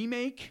it a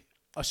remake,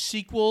 a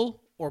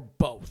sequel, or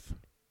both?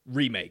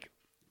 Remake.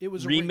 It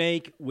was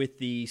remake with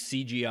the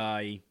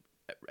CGI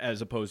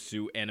as opposed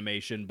to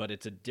animation, but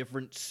it's a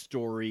different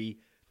story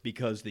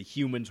because the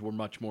humans were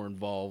much more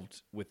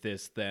involved with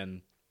this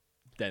than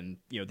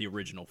the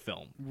original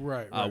film.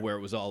 Right. Where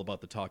it was all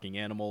about the talking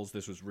animals.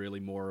 This was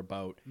really more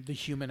about the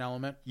human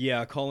element.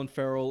 Yeah, Colin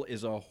Farrell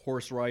is a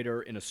horse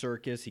rider in a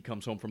circus. He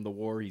comes home from the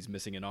war. He's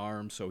missing an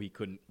arm, so he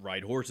couldn't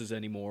ride horses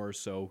anymore,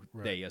 so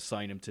they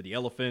assign him to the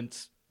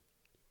elephants.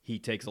 He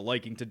takes a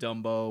liking to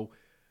Dumbo.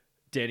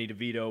 Danny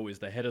DeVito is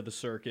the head of the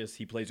circus.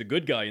 He plays a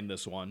good guy in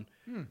this one.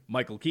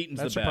 Michael Keaton's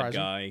That's the bad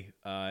surprising.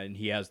 guy, and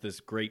he has this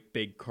great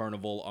big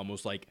carnival,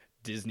 almost like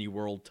Disney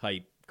World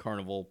type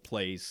carnival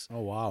place. Oh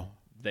wow.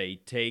 They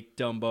take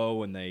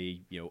Dumbo and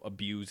they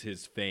abuse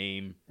his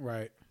fame.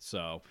 Right.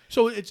 So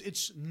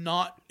it's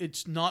not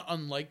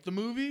unlike the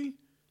movie,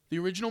 the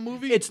original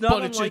movie. It's not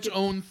but it's unlike its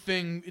own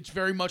thing. It's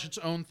very much its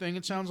own thing.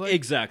 It sounds like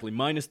exactly,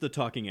 minus the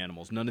talking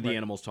animals. None of the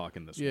animals talk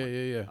in this one.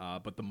 Yeah.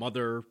 But the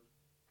mother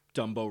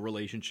Dumbo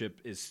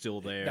relationship is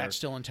still there. That's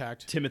still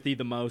intact. Timothy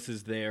the mouse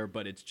is there,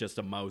 but it's just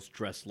a mouse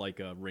dressed like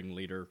a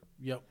ringleader.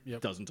 Yep.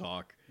 Doesn't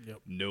talk. Yep.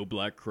 No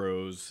black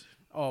crows.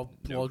 Oh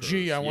No well, crows.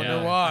 gee, I wonder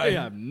Yeah. why. I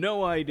have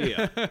no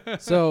idea.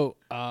 So,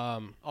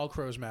 All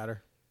crows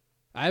matter.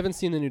 I haven't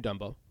seen the new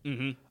Dumbo.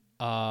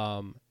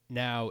 Mm-hmm.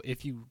 Now,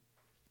 if you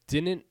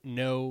didn't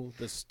know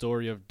the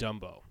story of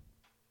Dumbo,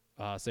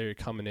 say you're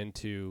coming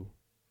into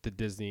the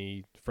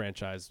Disney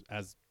franchise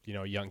as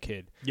a young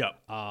kid, Yep.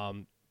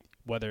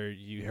 whether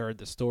you heard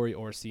the story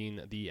or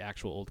seen the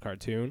actual old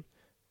cartoon,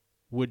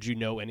 would you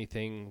know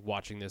anything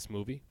watching this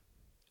movie?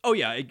 Oh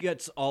yeah, it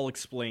gets all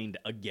explained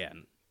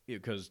again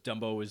because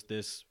Dumbo is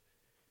this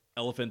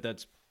elephant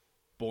that's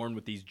born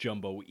with these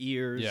jumbo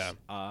ears. Yeah.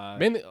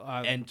 Mainly,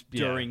 and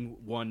during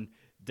one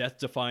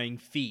death-defying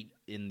feat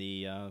in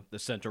the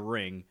center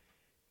ring,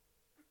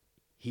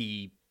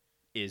 he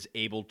is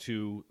able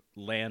to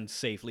land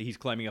safely. He's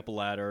climbing up a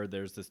ladder.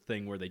 There's this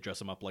thing where they dress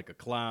him up like a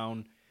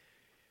clown.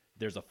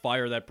 There's a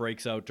fire that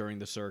breaks out during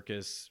the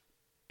circus,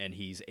 and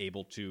he's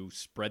able to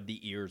spread the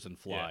ears and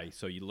fly.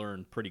 So you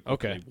learn pretty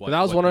quickly. Okay, What, but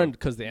I was what wondering the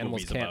because the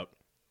animals movie's can't, about.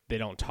 they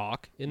don't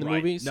talk in the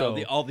Right. movie. No,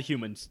 So all the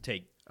humans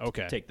take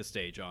okay, the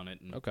stage on it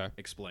and Okay.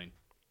 explain.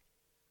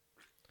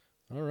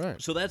 all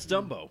right, So that's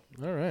Dumbo. all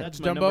right. That's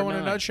It's my Dumbo number in a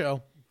 9.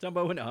 nutshell.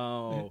 Dumbo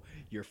and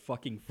you're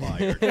fucking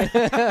fired.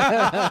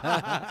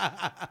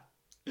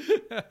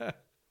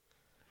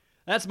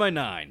 That's my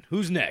 9.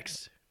 Who's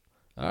next?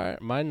 All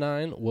right, my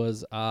 9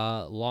 was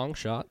Long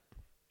Shot.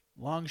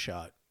 Long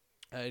shot.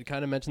 I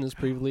kind of mentioned this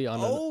previously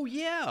on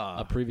yeah.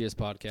 a previous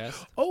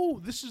podcast. Oh,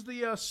 this is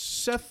the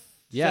Seth.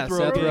 Yeah, Seth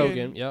Seth Rogen.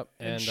 Rogen. Yep,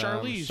 and and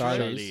Charlize, right?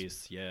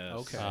 Charlize, yes.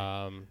 Okay.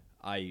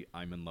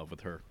 I'm in love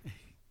with her.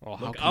 Well,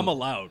 how Look, can I'm you-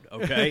 allowed,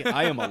 okay?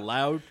 I am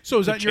allowed So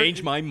is to that your-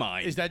 change my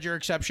mind. Is that your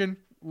exception?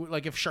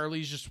 Like if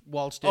Charlize just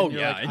waltzed in? oh, you're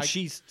yeah, like, and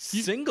she's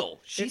single.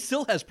 She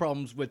still has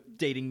problems with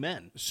dating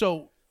men.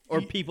 So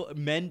Or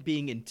men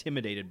being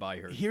intimidated by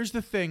her. here's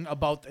the thing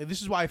about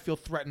this is why I feel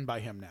threatened by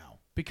him now,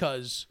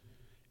 because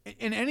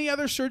in any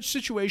other search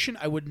situation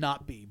I would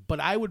not be, but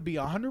I would be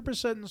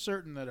 100%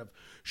 certain that if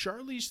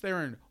Charlize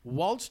Theron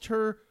waltzed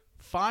her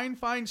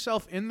fine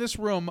self in this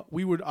room,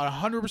 we would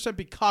 100%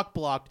 be cock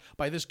blocked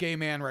by this gay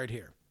man right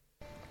here.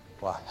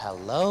 Well,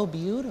 hello,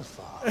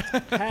 beautiful.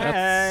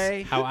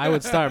 Hey. How I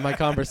would start my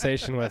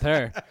conversation with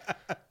her.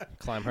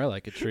 Climb her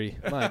like a tree.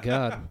 My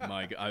God.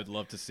 I'd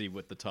love to see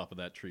what the top of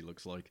that tree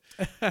looks like.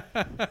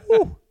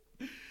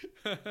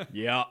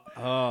 Yeah.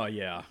 Oh,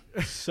 yeah.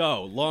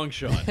 So, long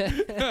shot.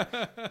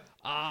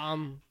 I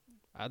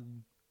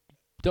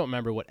don't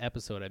remember what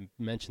episode I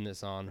mentioned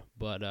this on,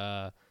 but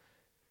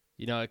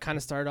it kind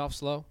of started off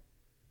slow.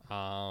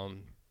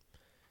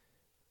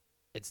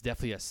 It's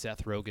definitely a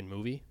Seth Rogen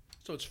movie.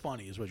 So it's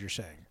funny, is what you're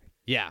saying.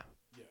 Yeah.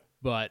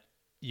 But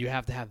you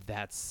have to have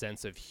that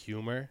sense of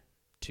humor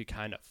to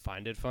kind of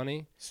find it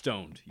funny.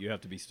 Stoned. You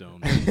have to be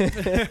stoned.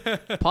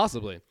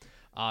 Possibly.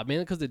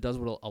 Mainly because it does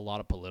with a lot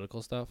of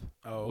political stuff.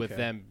 Oh, okay. With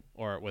them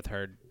or with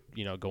her,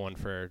 going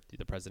for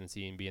the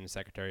presidency and being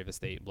Secretary of the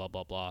State, blah,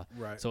 blah, blah.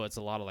 Right. So it's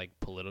a lot of like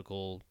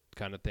political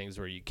kind of things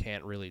where you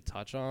can't really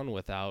touch on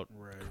without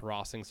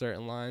crossing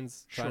certain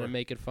lines, trying to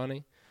make it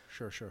funny.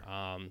 Sure.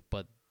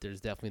 But there's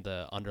definitely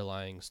the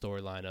underlying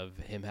storyline of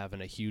him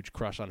having a huge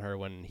crush on her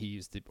when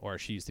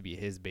she used to be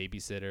his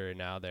babysitter, and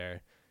now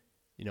they're,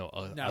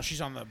 now she's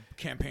on the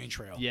campaign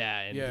trail. Yeah,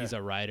 and he's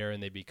a writer,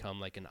 and they become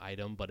like an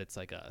item, but it's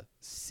like a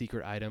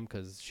secret item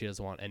because she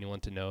doesn't want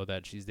anyone to know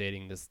that she's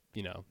dating this,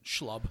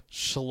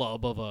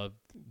 schlub of a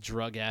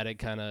drug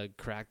addict, kind of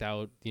cracked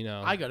out,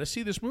 I got to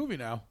see this movie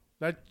now.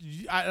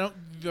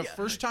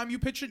 First time you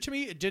pitched it to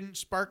me, it didn't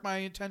spark my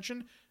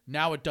attention.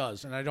 Now it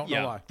does, and I don't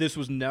know why. This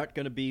was not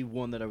going to be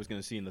one that I was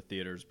going to see in the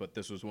theaters, but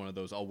this was one of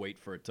those I'll wait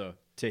for it to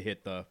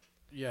hit the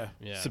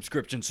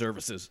subscription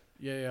services.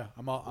 Yeah.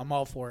 I'm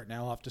all for it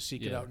now. I'll have to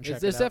seek it out and check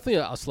it out. It's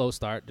definitely a slow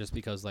start just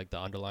because like the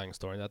underlying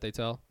story that they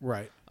tell.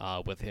 Right.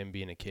 With him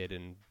being a kid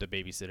and the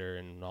babysitter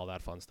and all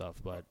that fun stuff.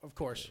 But of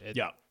course.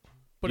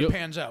 But it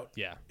pans out.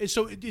 Yeah.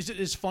 So is it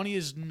as funny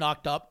as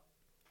Knocked Up?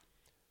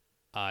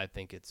 I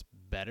think it's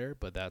better,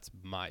 but that's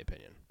my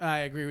opinion. I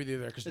agree with you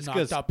there because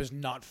Knocked Up is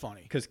not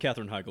funny. Because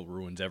Katherine Heigl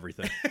ruins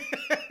everything.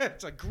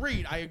 It's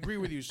agreed. I agree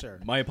with you, sir.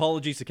 My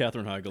apologies to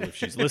Katherine Heigl if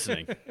she's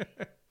listening.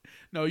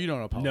 No, you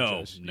don't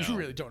apologize. No. You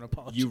really don't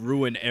apologize. You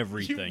ruin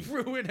everything.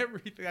 You ruin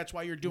everything. That's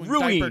why you're doing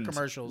Ruined. diaper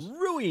commercials.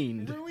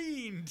 Ruined.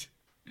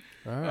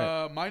 All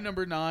right. My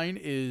number 9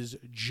 is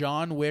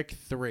John Wick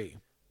 3.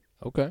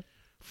 Okay.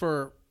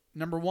 For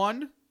number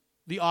 1,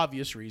 the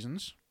obvious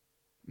reasons,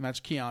 and that's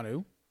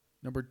Keanu.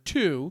 Number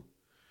 2,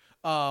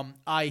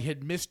 I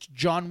had missed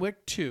John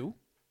Wick 2,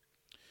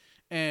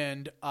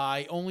 and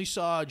I only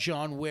saw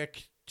John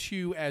Wick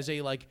 2 as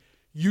a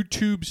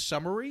YouTube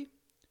summary.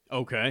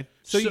 Okay.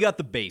 So you got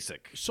the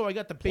basic. So I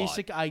got the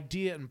basic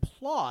idea and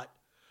plot,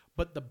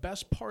 but the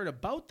best part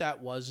about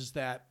that is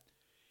that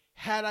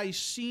had I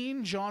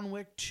seen John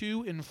Wick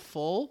 2 in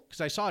full,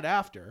 because I saw it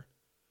after,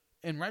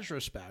 in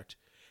retrospect,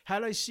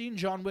 had I seen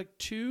John Wick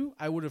 2,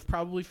 I would have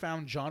probably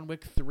found John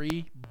Wick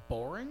 3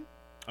 boring.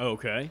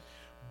 Okay.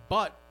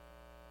 But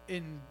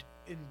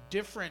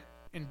indifferent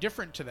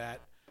to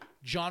that,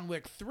 John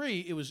Wick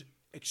 3, it was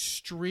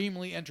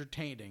extremely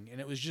entertaining,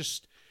 and it was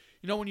just,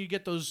 when you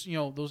get those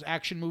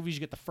action movies, you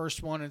get the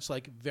first one, and it's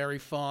very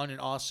fun and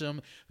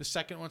awesome. The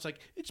second one's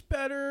it's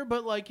better,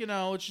 but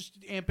it's just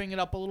amping it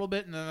up a little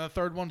bit, and then the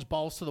third one's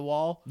balls to the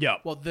wall. Yeah.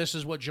 Well, this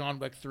is what John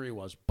Wick 3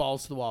 was,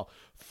 balls to the wall.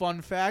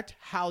 Fun fact: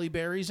 Halle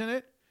Berry's in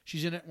it.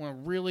 She's in it in a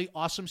really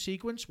awesome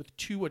sequence with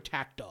 2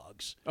 attack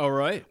dogs. All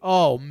right.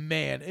 Oh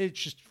man,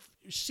 it's just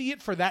see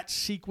it for that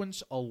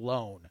sequence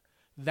alone.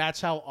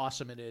 That's how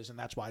awesome it is, and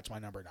that's why it's my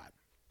number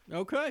 9.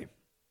 Okay.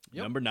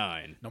 Yep. Number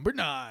 9. Number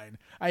 9.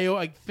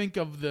 I think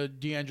of the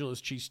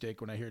D'Angelo's cheesesteak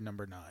when I hear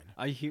number 9.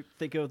 I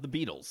think of the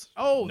Beatles.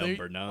 Oh,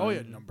 number 9. Oh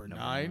yeah, number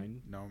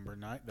 9. Number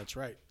 9. That's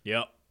right.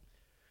 Yep.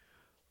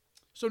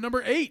 So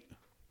number 8.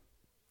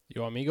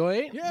 You want me to go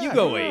 8? Yeah, you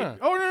go 8.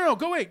 Oh no,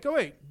 go 8. Go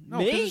 8. No,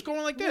 Me? 'cause it's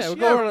going like this. Yeah, we're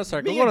going in a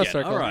circle. Me We're going in a again.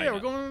 circle. All right. Yeah, we're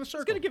going in a I was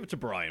circle. gonna give it to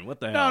Brian. What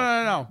the hell?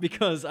 No.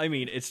 Because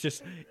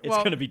it's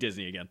Well- gonna be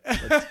Disney again.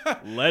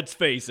 Let's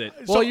face it.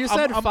 Well, you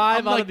said I'm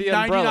 5 out of the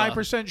umbrella.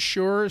 99%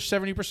 sure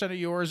 70% of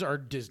yours are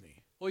Disney.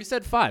 Well, you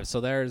said 5,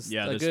 so there's a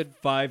There's good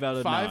 5 out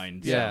of 5?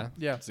 9. Yeah.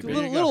 Yeah. It's a a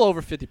good- little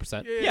over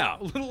 50%. Yeah.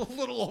 A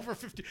little over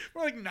 50.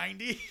 We're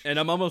 90. And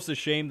I'm almost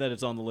ashamed that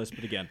it's on the list,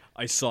 but again,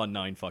 I saw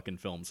 9 fucking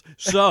films.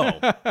 So,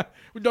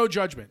 No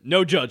judgment.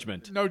 no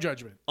judgment. No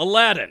judgment.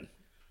 Aladdin.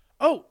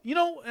 Oh,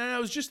 and I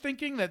was just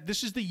thinking that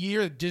this is the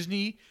year that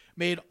Disney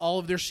made all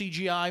of their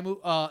CGI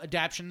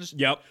adaptions.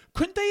 Yep.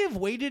 Couldn't they have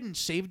waited and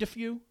saved a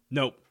few?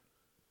 Nope.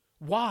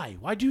 Why?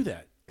 Why do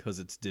that? Because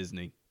it's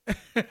Disney.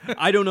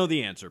 I don't know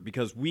the answer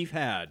because we've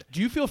had Do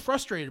you feel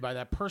frustrated by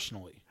that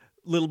personally?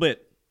 little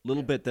bit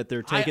that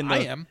they're taking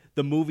I am.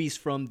 the movies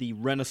from the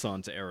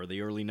Renaissance era,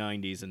 the early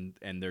 90s,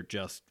 and they're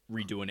just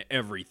redoing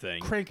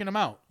everything. Cranking them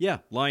out. Yeah,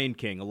 Lion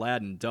King,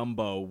 Aladdin,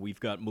 Dumbo. We've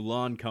got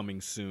Mulan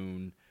coming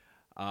soon.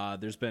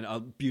 There's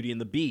been Beauty and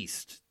the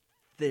Beast.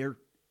 They're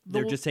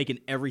just taking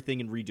everything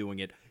and redoing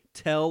it.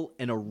 Tell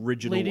an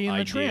original Lady and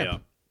the idea.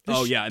 Tramp.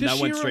 Oh yeah, and this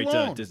that went year straight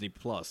alone. to Disney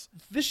Plus.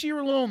 This year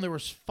alone, there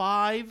was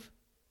 5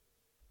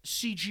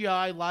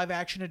 CGI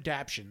live-action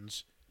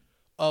adaptions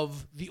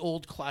of the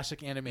old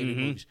classic animated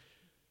movies.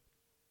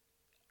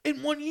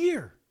 In 1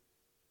 year.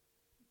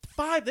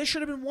 5. They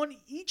should have been one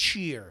each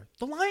year.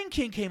 The Lion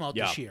King came out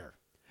this year.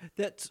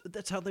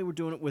 That's how they were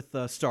doing it with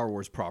Star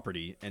Wars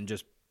property and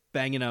just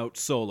banging out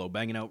Solo,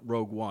 banging out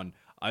Rogue One.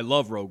 I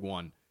love Rogue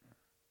One,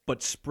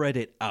 but spread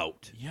it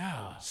out.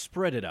 Yeah.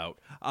 Spread it out.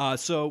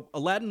 So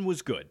Aladdin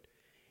was good.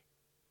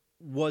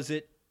 Was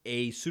it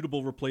a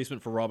suitable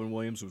replacement for Robin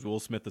Williams? Was Will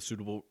Smith a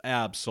suitable?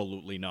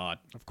 Absolutely not.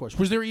 Of course.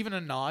 Was there even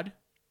a nod?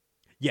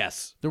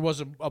 Yes. There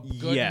was a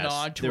good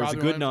nod to there was Robin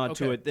a good Williams? nod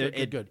to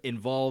Okay, it. Good.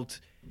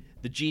 Involved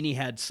the genie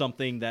had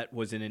something that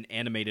was in an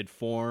animated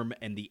form,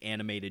 and the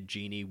animated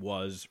genie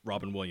was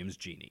Robin Williams'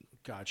 genie.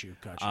 Got you.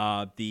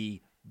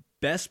 The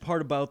best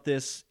part about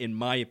this, in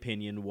my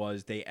opinion,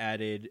 was they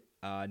added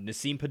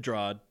Nasim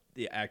Pedrad,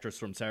 the actress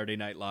from Saturday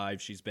Night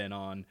Live. She's been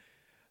on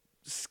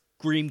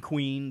Scream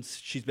Queens.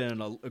 She's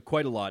been in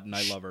quite a lot, and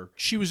I love her.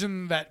 She was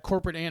in that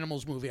Corporate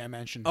Animals movie I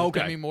mentioned. With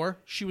Demi Moore.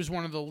 She was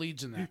one of the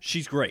leads in that.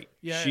 She's great.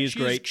 Yeah, she's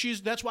great.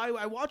 That's why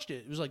I watched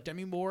it. It was like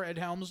Demi Moore, Ed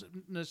Helms,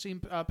 Nasim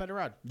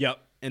Pedrad. Yep.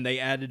 And they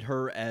added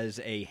her as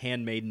a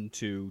handmaiden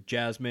to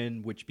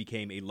Jasmine, which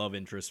became a love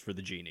interest for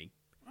the genie.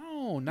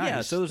 Oh, nice.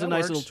 Yeah, so there's a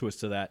nice little twist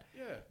to that.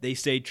 Yeah. They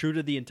stayed true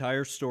to the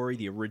entire story,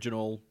 the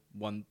original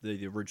one,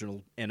 the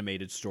original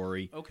animated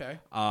story. Okay.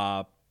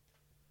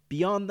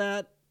 Beyond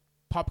that,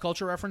 pop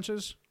culture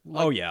references?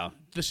 The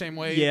same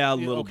way? Yeah, a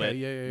little bit.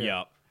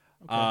 Yeah.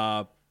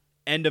 Okay.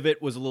 End of it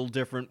was a little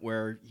different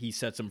where he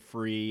sets him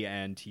free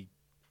and he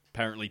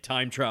apparently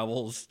time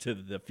travels to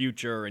the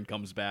future and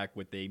comes back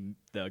with the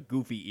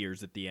goofy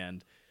ears at the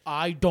end.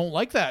 I don't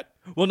like that.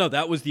 Well, no,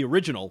 that was the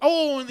original.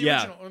 Oh, in the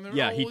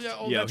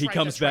original. He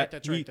comes back.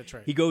 That's right.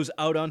 He goes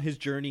out on his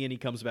journey and he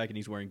comes back and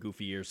he's wearing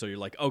goofy ears. So you're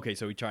like, okay,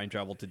 so he time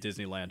traveled to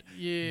Disneyland.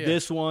 Yeah.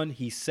 This one,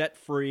 he's set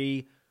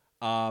free,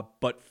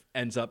 but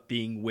ends up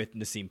being with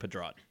Nasim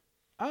Pedrad.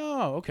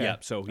 Oh, okay. Yeah,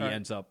 so he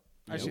ends up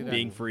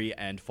being free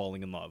and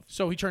falling in love.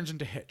 So he turns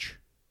into Hitch.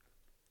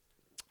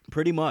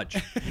 Pretty much.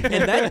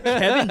 And that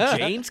Kevin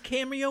James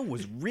cameo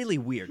was really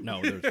weird.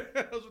 No, there's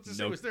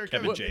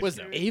Kevin James. Was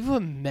Ava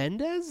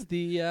Mendes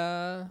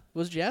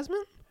was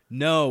Jasmine?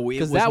 No, it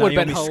was that would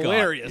have been Naomi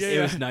hilarious. Scott.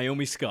 It was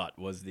Naomi Scott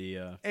was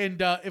the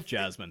if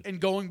Jasmine. And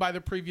going by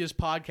the previous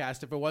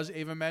podcast, if it was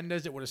Ava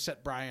Mendes, it would have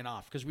set Brian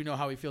off because we know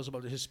how he feels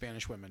about his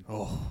Spanish women.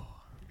 Oh.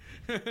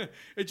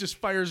 It just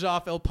fires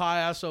off El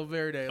Paso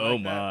Verde. Oh,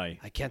 like my.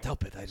 I can't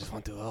help it. I just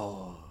want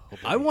to.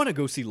 I want to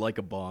go see Like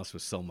a Boss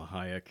with Selma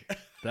Hayek.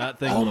 That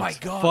thing Oh looks my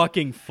God.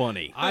 fucking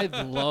funny. I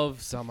love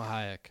Salma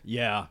Hayek.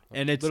 Yeah,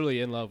 and it's Literally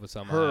in love with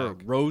Salma her,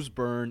 Hayek. Rose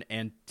Byrne,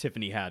 and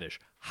Tiffany Haddish.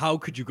 How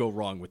could you go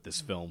wrong with this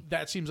film?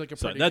 That seems like a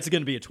So pretty... that's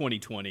going to be a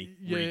 2020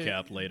 Yeah,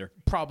 recap later.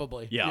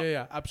 Probably. Yeah.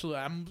 Yeah,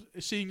 absolutely. I'm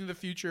seeing the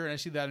future, and I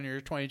see that in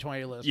your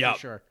 2020 list Yeah, for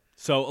sure.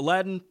 So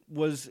Aladdin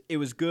was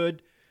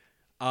good.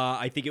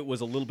 I think it was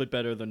a little bit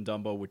better than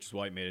Dumbo, which is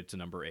why it made it to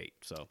number 8.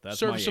 So that's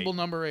Serviceable my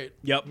 8. number 8.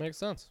 Yep.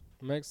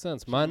 Makes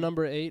sense. My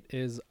number 8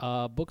 is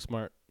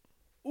Booksmart.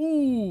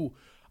 Ooh,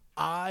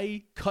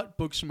 I cut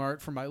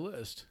Booksmart from my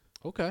list.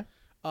 Okay.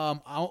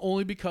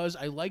 Only because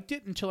I liked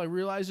it until I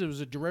realized it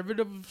was a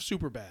derivative of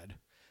Superbad.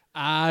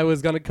 I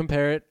was gonna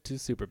compare it to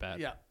Superbad.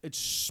 Yeah,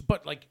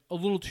 but like a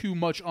little too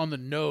much on the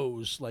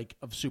nose, like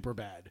of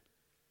Superbad.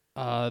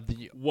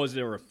 Was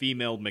there a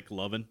female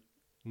McLovin?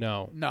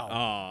 No. No,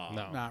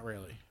 No. not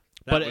really.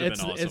 But would've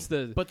it's been awesome. it's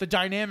the But the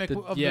dynamic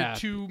of yeah. the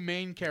two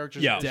main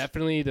characters, Yeah. is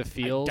definitely the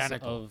feels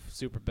identical. of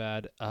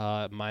Superbad,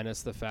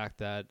 minus the fact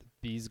that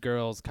these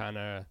girls kind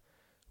of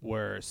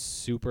were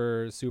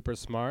super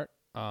smart,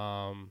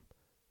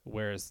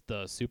 whereas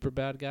the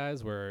Superbad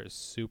guys were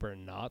super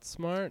not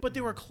smart. But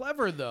they were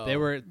clever though. They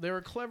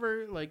were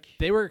clever, like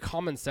they were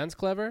common sense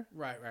clever,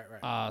 right.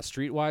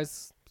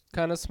 streetwise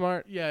kind of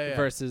smart, Yeah.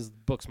 versus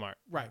book smart,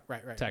 Right.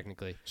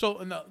 technically. So,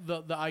 and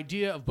the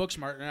idea of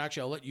Booksmart, and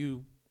actually, I'll let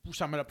you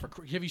sum it up.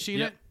 Have you seen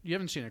Yeah. it? You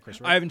haven't seen it, Chris,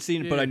 right? I haven't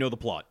seen it, but I know the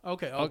plot.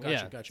 Okay. Oh,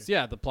 Gotcha. yeah. So,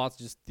 yeah, the plot's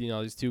just,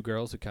 these two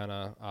girls who kind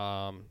of,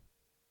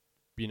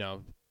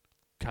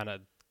 kind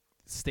of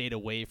stayed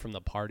away from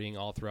the partying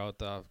all throughout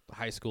the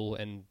high school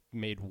and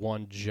made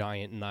one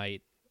giant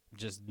night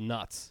just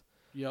nuts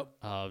Yep.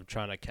 of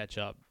trying to catch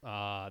up.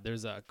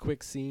 There's a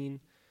quick scene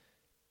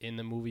in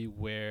the movie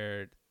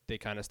where they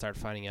kind of start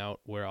finding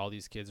out where all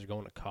these kids are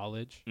going to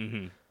college.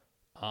 Mm-hmm.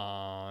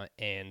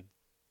 And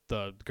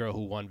the girl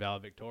who won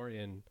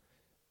valedictorian,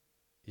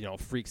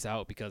 freaks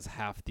out because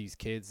half these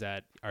kids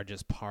that are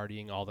just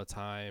partying all the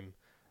time,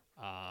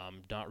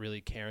 not really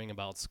caring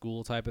about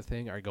school type of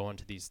thing, are going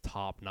to these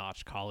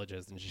top-notch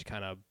colleges, and she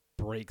kind of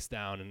breaks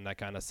down, and that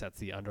kind of sets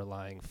the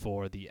underlying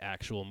for the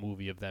actual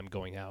movie of them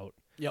going out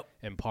Yep.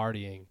 and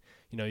partying.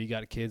 You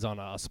got kids on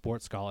a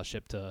sports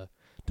scholarship to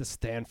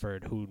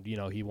Stanford who,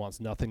 he wants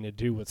nothing to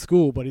do with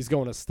school, but he's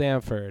going to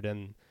Stanford,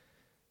 and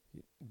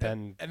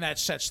then And that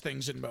sets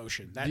things in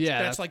motion.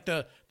 Yeah. That's like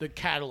the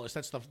catalyst.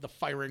 That's the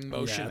firing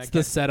motion. that's that the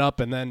gets- setup,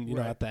 and then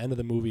Right. at the end of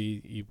the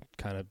movie, you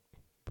kind of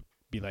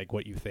be like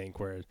what you think,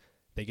 where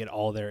they get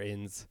all their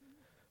ins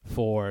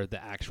for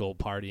the actual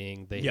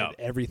partying. They Yeah. hit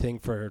everything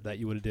for that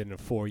you would have did in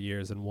 4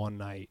 years in one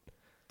night.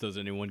 Does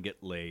anyone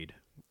get laid?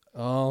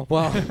 Oh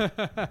well,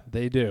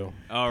 they do.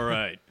 All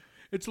right.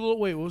 It's a little.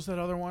 Wait, what was that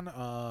other one?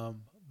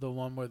 The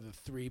one where the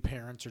 3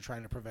 parents are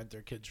trying to prevent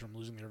their kids from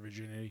losing their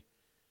virginity.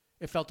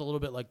 It felt a little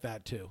bit like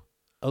that too.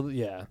 Oh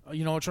yeah.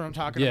 You know what I'm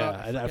talking Yeah,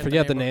 about? I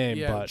forget the name,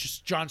 yeah, but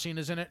just John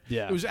Cena's in it.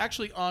 Yeah. It was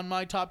actually on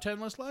my top 10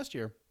 list last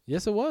year.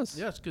 yes, it was.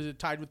 Yes, because it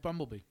tied with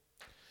Bumblebee.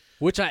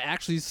 Which I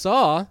actually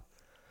saw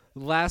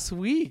last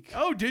week.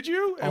 Oh, did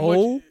you? And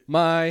Oh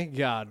my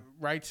God.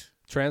 right.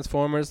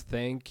 Transformers,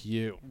 thank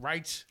you.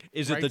 Right.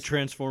 Is it the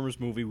Transformers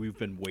movie we've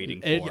been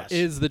waiting for? It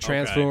is the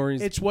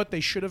Transformers It's what they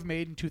should have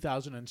made in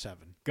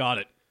 2007. Got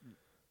it.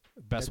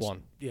 best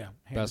one. Yeah.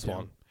 hands Best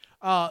down.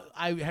 one.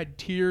 I had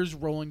tears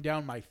rolling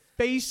down my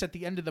face at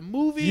the end of the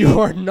movie. You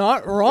are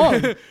not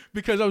wrong.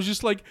 because I was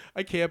just like,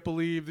 I can't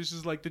believe this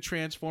is like the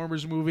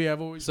Transformers movie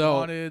I've always So-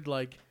 wanted.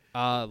 Like,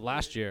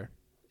 Last year,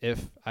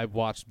 if I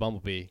watched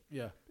Bumblebee,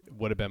 yeah. it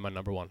would have been my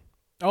number one.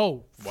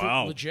 Oh,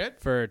 Wow.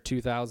 legit? For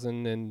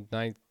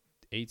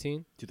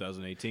 2018,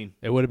 2018.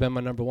 it would have been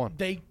my number one.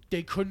 They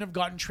couldn't have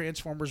gotten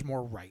Transformers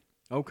more right.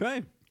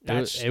 Okay. It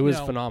was you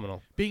know,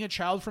 phenomenal. Being a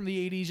child from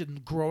the 80s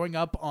and growing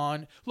up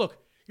on... Look,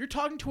 you're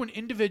talking to an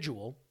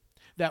individual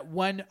that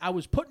when I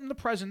was put in the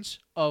presence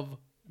of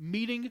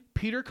meeting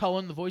Peter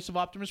Cullen, the voice of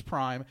Optimus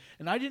Prime,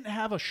 and I didn't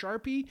have a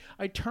Sharpie,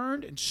 I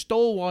turned and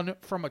stole one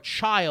from a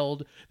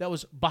child that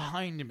was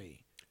behind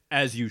me.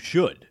 As you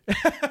should.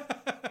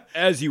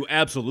 As you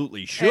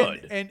absolutely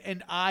should.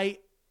 And I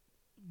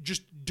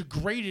just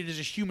degraded as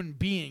a human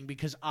being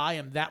because I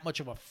am that much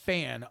of a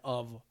fan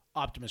of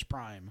Optimus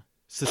Prime.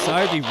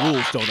 Society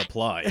rules don't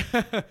apply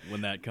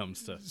when that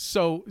comes to...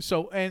 So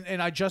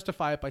I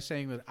justify it by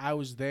saying that I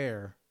was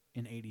there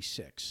in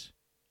 86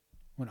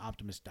 when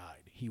Optimus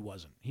died. He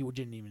wasn't. He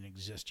didn't even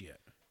exist yet.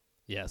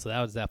 Yeah, so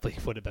that was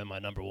definitely would have been my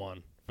number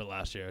one for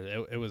last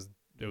year. It was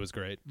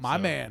great. My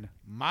So- man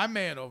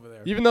over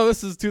there. Even though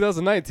this is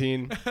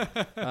 2019,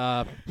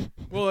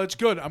 Well, it's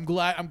good. I'm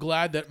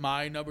glad that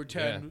my number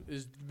 10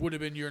 would have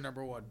been your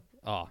number 1.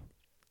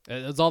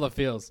 it's all the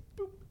feels.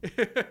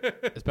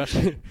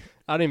 Especially,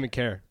 I don't even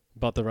care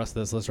about the rest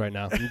of this list right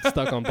now. I'm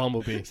stuck on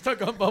Bumblebee.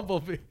 Stuck on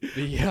Bumblebee.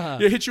 Yeah,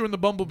 It hit you in the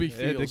Bumblebee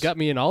feels. it got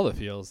me in all the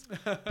feels.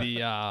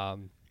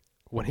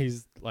 When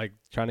he's like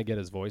trying to get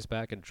his voice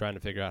back and trying to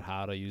figure out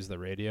how to use the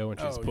radio, and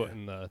she's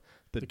putting the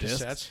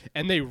discs, cassettes.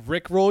 and they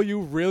rickroll you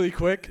really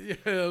quick. Yeah,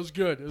 it was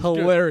good. It was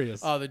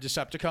Hilarious. Good. The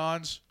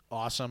Decepticons,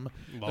 awesome.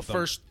 Love the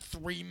them. first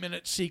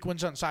 3-minute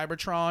sequence on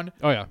Cybertron,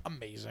 Oh yeah,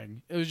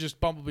 amazing. It was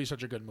just Bumblebee,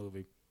 such a good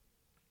movie.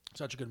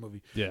 Such a good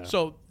movie. Yeah.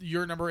 So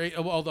your number 8,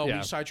 although Yeah.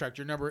 we sidetracked,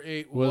 your number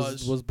 8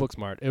 was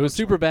Booksmart. It was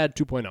Superbad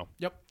 2.0.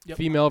 Yep.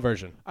 Female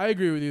version. I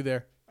agree with you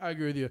there.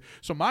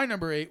 So my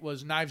number 8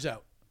 was Knives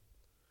Out.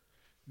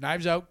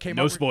 Knives Out came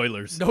out. No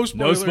spoilers. No spoilers.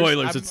 No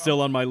spoilers. I'm- It's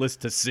still on my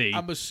list to see.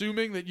 I'm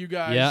assuming that you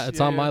guys. Yeah, it's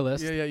on my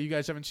list. Yeah, you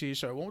guys haven't seen it,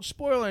 so I won't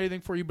spoil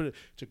anything for you. But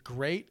it's a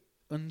great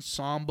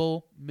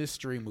ensemble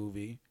mystery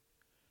movie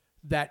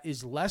that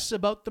is less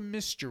about the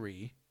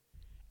mystery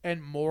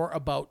and more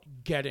about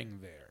getting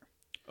there.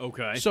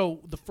 Okay.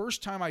 So the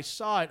first time I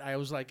saw it, I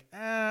was like,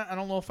 I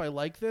don't know if I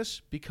like this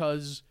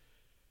because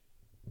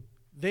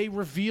they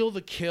reveal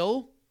the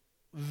kill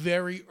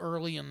very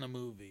early in the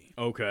movie.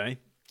 Okay.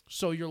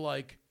 So you're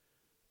like,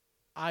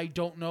 I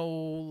don't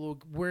know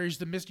where's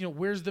the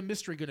where's the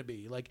mystery going to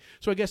be? Like,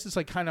 so I guess it's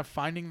like kind of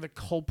finding the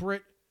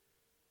culprit.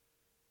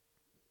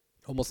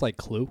 Almost like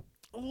Clue.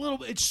 A little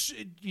bit.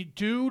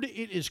 Dude,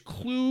 it is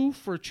Clue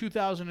for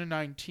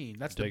 2019.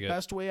 That's the Dig it.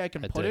 best way I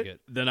can I put dig it.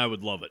 it. Then I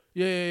would love it.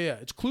 Yeah.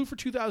 It's Clue for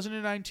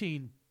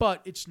 2019,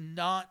 but it's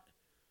not.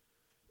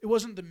 It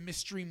wasn't the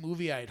mystery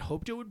movie I had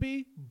hoped it would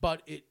be,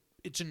 but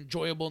it's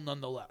enjoyable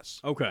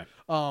nonetheless. Okay.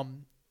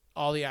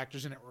 All the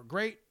actors in it were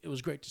great. It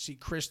was great to see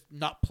Chris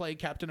not play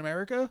Captain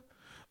America.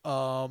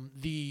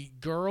 The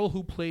girl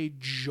who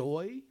played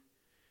Joy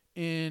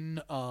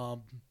in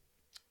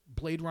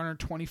Blade Runner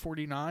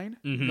 2049,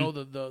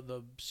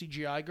 the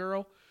CGI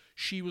girl,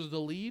 she was the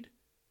lead.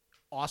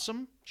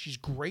 Awesome. She's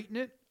great in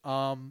it.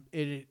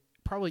 It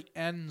probably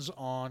ends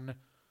on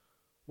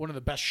one of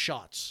the best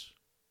shots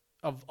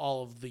of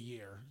all of the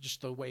year.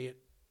 Just the way it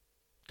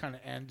kind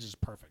of ends is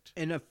perfect.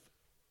 And if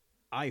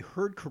I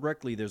heard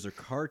correctly, there's a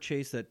car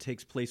chase that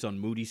takes place on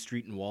Moody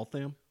Street in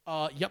Waltham.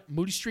 Yep,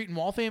 Moody Street in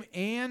Waltham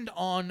and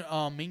on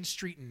Main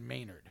Street in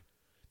Maynard.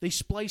 They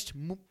spliced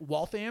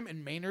Waltham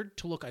and Maynard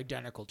to look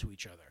identical to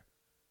each other.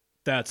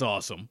 That's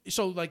awesome.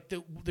 So, like,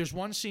 there's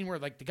one scene where,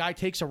 like, the guy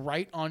takes a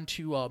right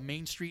onto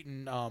Main Street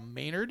in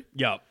Maynard.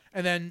 Yeah.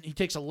 And then he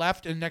takes a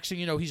left, and next thing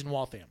you know, he's in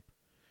Waltham.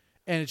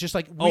 And it's just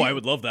like... I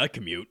would love that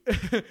commute.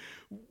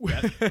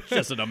 That's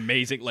just an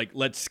amazing... Like,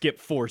 let's skip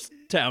 4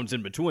 towns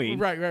in between.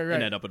 Right.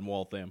 And end up in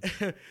Waltham.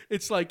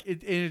 It's like...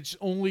 it's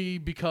only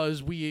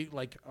because we,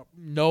 like,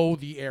 know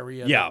the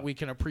area that we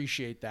can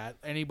appreciate that.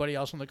 Anybody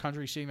else in the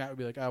country seeing that would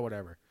be like,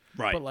 whatever.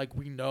 Right. But, like,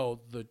 we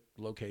know the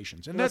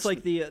locations. And that's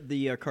like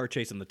the car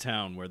chase in the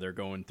town where they're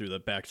going through the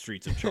back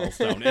streets of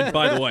Charlestown. And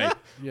by the way,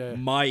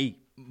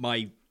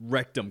 my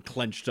rectum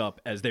clenched up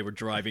as they were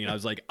driving. And I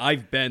was like,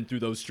 I've been through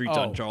those streets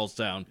on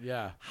Charlestown.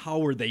 Yeah.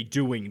 How are they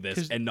doing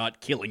this and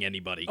not killing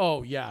anybody?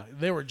 Oh, yeah.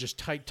 They were just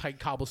tight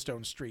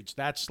cobblestone streets.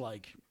 That's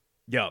like...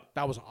 Yeah.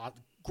 That was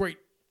great,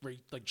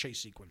 like chase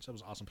sequence. That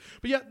was awesome.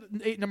 But yeah,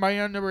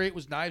 my number 8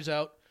 was Knives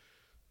Out.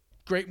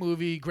 Great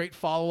movie, great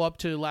follow up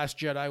to Last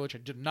Jedi, which I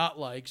did not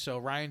like. So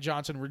Ryan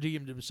Johnson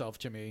redeemed himself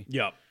to me.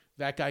 Yeah.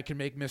 That guy can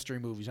make mystery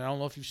movies. I don't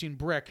know if you've seen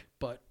Brick,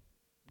 but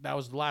that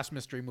was the last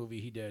mystery movie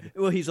he did.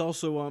 Well, he's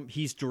also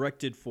he's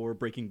directed for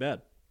Breaking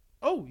Bad.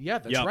 Oh yeah,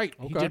 that's right.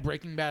 He did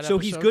Breaking Bad. So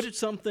episodes. he's good at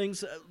some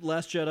things.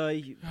 Last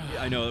Jedi,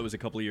 I know that was a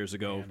couple of years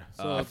ago.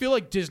 So I feel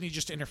like Disney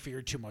just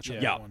interfered too much on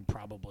Yeah. that one,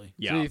 probably.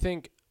 Yeah. So you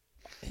think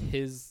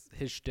his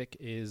shtick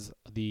is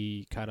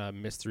the kind of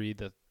mystery,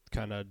 the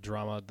kind of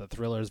drama, the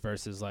thrillers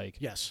versus like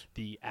Yes.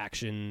 the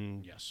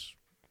action? Yes.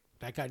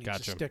 That guy needs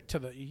Gotcha. to stick to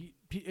the.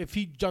 If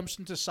he jumps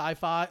into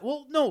sci-fi,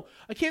 well, no,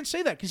 I can't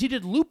say that because he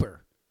did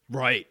Looper,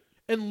 Right.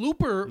 and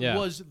Looper Yeah.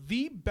 was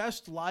the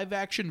best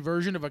live-action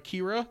version of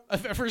Akira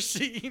I've ever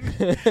seen.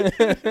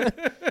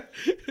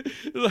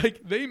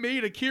 Like they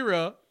made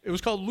Akira, it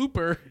was called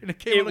Looper, and it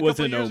came out It a was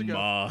couple an years ago.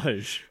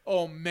 homage.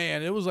 Oh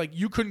man, it was like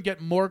you couldn't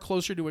get more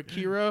closer to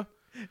Akira.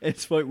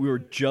 It's funny. We were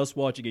just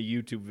watching a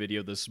YouTube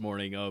video this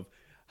morning of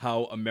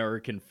how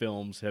American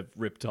films have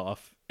ripped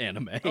off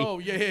anime. Oh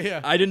yeah.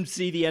 I didn't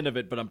see the end of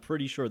it, but I'm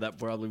pretty sure that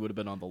probably would have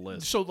been on the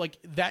list. So like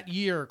that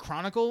year,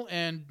 Chronicle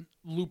and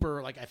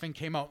Looper, like I think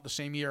came out the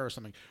same year or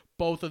something.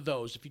 Both of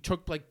those, if you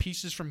took like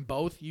pieces from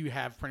both, you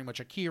have pretty much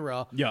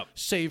Akira. Yep.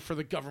 Save for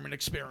the government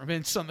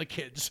experiments on the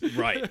kids.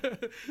 Right.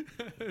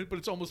 But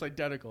it's almost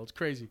identical. It's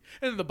crazy.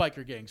 And then the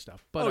biker gang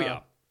stuff. But, Oh, yeah.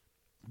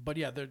 But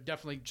yeah, they're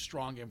definitely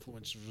strong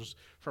influences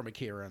from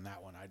Akira in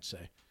that one, I'd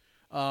say.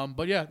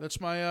 But yeah, that's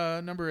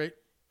my number 8.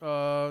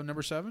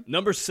 Number 7?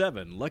 Number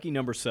 7, lucky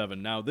number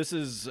 7. Now, this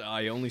is,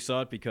 I only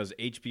saw it because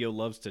HBO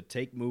loves to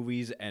take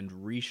movies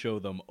and re-show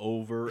them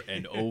over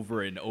and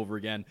over and over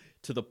again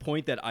to the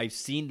point that I've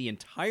seen the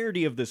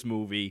entirety of this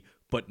movie,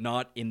 but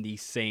not in the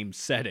same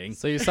setting.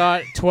 So you saw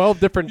it 12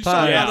 different Saw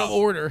times. it Yeah. out of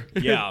order.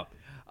 Yeah.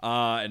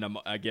 And I'm,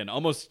 again,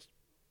 almost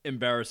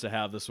embarrassed to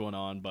have this one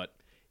on, but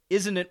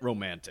isn't it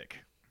romantic?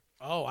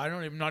 Oh,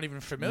 not even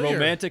familiar.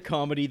 Romantic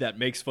comedy that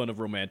makes fun of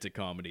romantic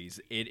comedies.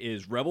 It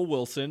is Rebel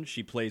Wilson.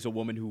 She plays a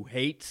woman who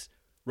hates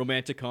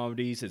romantic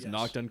comedies, is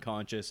knocked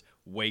unconscious,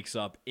 wakes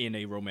up in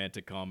a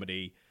romantic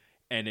comedy,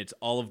 and it's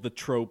all of the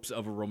tropes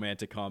of a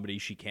romantic comedy.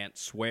 She can't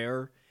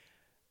swear.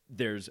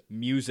 There's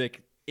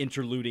music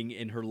interluding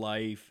in her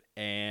life,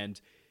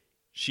 and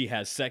she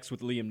has sex with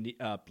Liam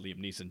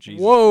Neeson.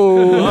 Jesus.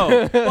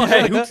 Whoa. Well,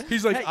 hey,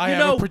 He's like, hey, I you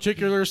have know, a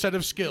particular set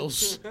of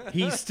skills.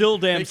 he's still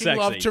damn Making sexy.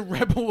 love to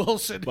Rebel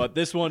Wilson. But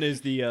this one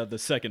is the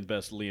second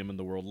best Liam in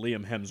the world,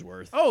 Liam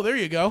Hemsworth. Oh, there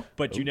you go.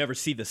 But you never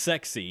see the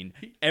sex scene.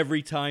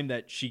 Every time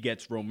that she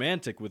gets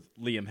romantic with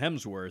Liam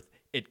Hemsworth,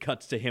 it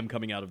cuts to him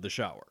coming out of the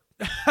shower.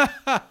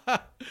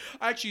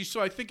 Actually,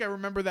 so I think I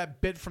remember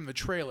that bit from the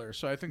trailer.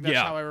 So I think that's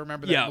how I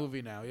remember that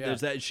movie now. Yeah.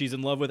 There's that. She's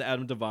in love with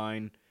Adam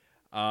Devine.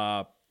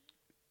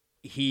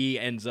 He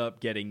ends up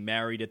getting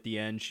married at the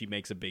end. She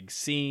makes a big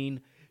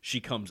scene. She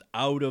comes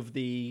out of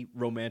the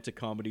romantic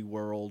comedy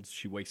world.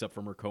 She wakes up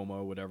from her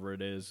coma, whatever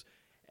it is,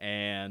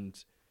 and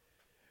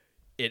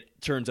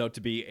it turns out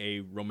to be a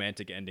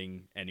romantic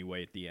ending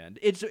anyway at the end.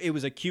 It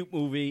was a cute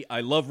movie.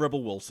 I love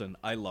Rebel Wilson.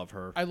 I love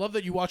her. I love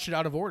that you watched it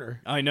out of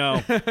order. I know. I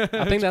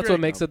think that's great. what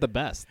makes it the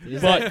best.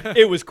 is But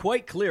it was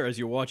quite clear as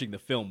you're watching the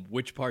film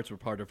which parts were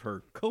part of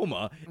her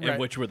coma and Right.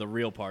 which were the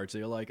real parts. So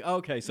you're like,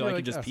 okay, so I You're can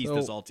like, just piece So-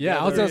 this all together.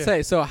 Yeah, I was going to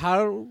say, so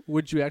how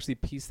would you actually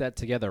piece that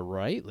together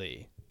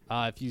rightly?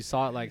 If you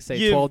saw it, like,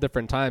 say, 12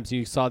 different times,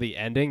 you saw the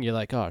ending, you're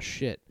like, oh,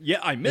 shit. Yeah,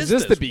 I missed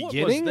Is this the What was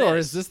beginning or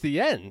this? is this the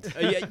end?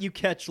 Yeah, you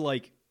catch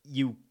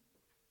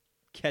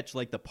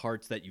the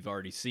parts that you've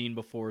already seen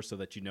before so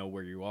that you know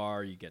where you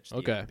are. You get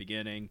to the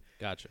beginning.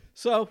 Gotcha.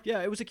 So,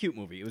 yeah, it was a cute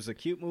movie. It was a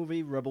cute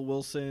movie. Rebel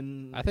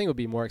Wilson. I think it would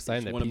be more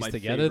exciting It's to one of piece my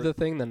together favorite- the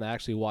thing than to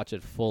actually watch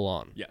it full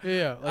on. Yeah.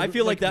 Yeah, I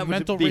feel like that would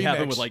mental be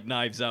happen remix. with like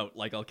Knives Out.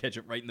 Like I'll catch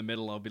it right in the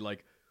middle. I'll be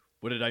like,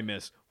 what did I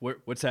miss?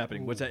 What's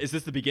happening? Is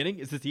this the beginning?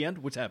 Is this the end?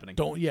 What's happening?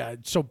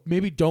 So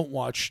maybe don't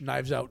watch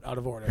Knives Out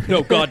of order.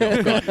 No, God,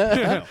 no, God,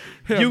 no.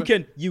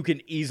 You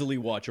can easily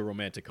watch a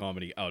romantic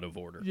comedy out of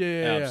order.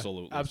 Yeah.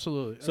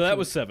 Absolutely. So that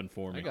was 7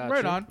 for me. I got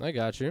Right you. on. I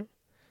got you.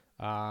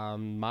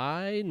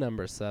 My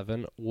number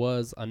 7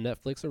 was a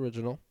Netflix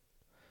original,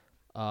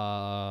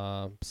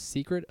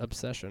 Secret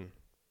Obsession.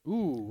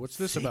 Ooh, what's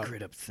this about?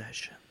 Secret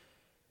Obsession.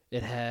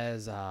 It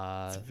has It's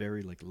a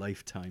very like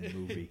Lifetime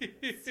movie.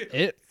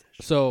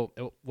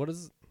 what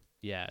is?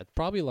 Yeah, it's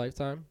probably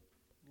Lifetime.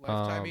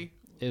 Lifetime-y?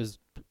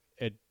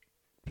 It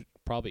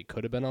probably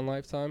could have been on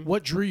Lifetime.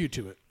 What drew you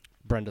to it?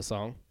 Brenda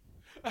Song.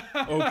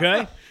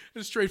 Okay.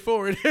 It's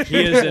straightforward.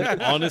 He is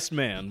an honest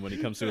man when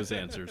it comes to his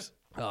answers.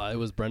 It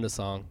was Brenda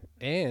Song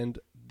and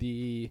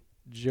the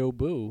Joe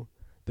Boo,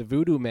 the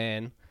Voodoo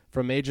Man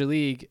from Major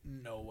League.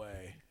 No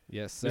way.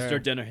 Yes, sir.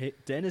 Mr.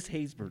 Dennis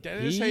Haysbert.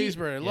 Dennis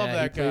Haysbert. I love yeah,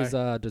 that he guy. plays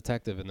a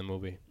detective in the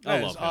movie. I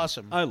That love is him.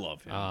 awesome. I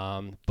love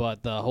him.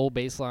 But the whole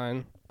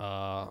baseline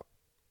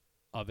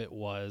of it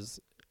was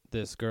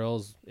this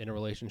girl's in a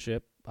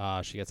relationship.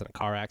 She gets in a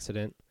car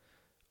accident.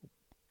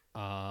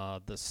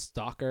 The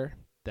stalker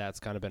that's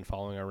kind of been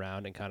following her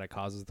around and kind of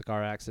causes the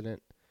car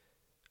accident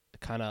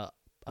kind of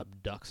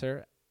abducts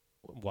her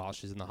while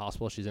she's in the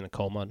hospital. She's in a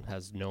coma,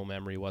 has no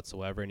memory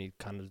whatsoever, and he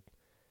kind of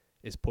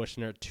is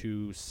pushing her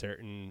to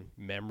certain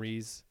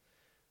memories.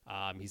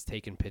 He's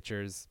taking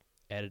pictures,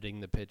 editing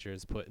the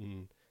pictures,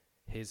 putting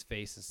his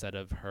face instead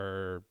of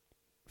her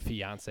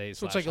fiance.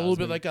 So it's like a little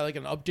bit like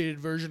an updated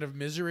version of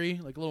Misery,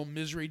 like a little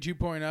Misery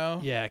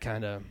 2.0. Yeah,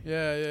 kind of.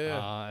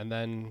 Yeah. And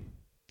then,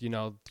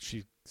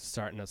 she's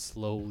starting to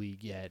slowly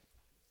get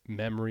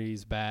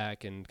memories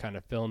back and kind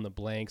of fill in the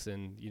blanks,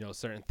 and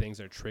certain things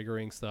are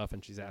triggering stuff,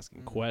 and she's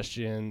asking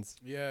questions.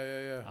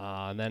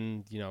 Yeah. And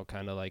then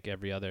kind of like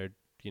every other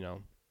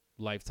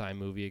Lifetime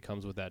movie, it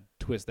comes with that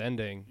twist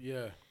ending.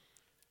 Yeah.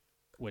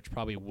 Which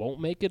probably won't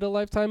make it a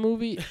Lifetime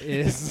movie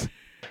is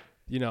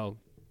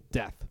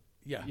death.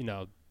 Yeah.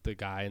 The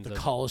guy ends the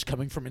up, call is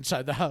coming from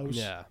inside the house.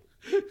 yeah.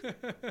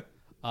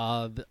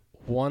 The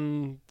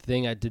one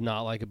thing I did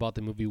not like about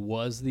the movie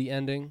was the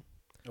ending.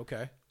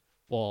 Okay.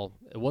 Well,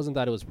 it wasn't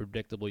that it was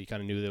predictable. You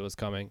kind of knew that it was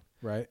coming.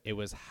 Right. It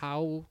was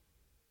how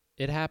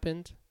it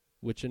happened,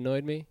 which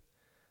annoyed me.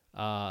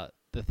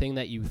 The thing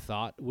that you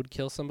thought would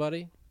kill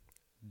somebody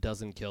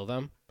doesn't kill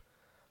them.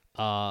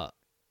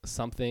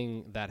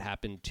 Something that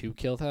happened to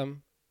kill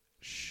them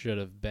should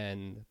have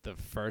been the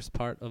first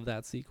part of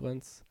that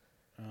sequence.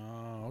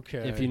 Oh, okay.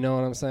 If you know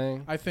what I'm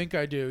saying. I think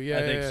I do. Yeah,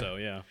 I think so.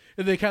 Yeah.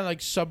 And they kind of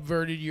like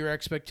subverted your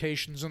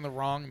expectations in the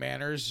wrong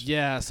manners.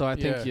 Yeah, so I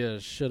think you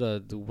should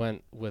have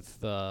went with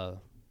the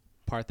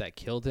part that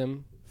killed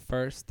him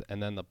first,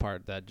 and then the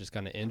part that just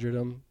kind of injured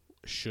him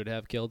should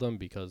have killed him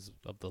because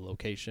of the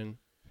location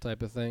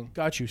type of thing.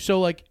 Got you. So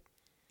like,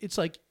 it's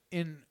like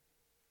in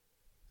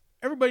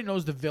everybody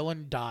knows the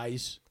villain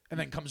dies and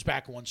then comes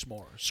back once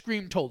more.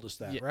 Scream told us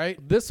that, right?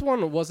 This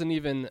one wasn't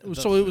even.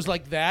 So it was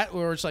like that,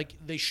 or it's like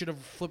they should have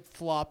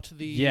flip-flopped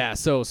the. Yeah.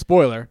 So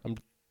spoiler. I'm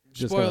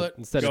just Spoil gonna, it.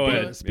 instead Go of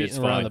ahead. beating It's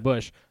around fine. the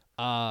bush.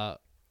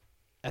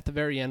 At the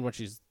very end when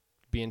she's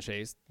being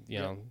chased,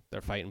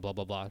 they're fighting, blah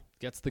blah blah.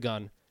 Gets the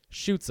gun,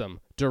 shoots him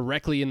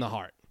directly in the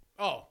heart.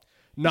 Oh,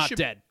 Not should-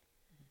 dead.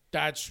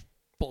 that's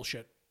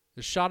bullshit.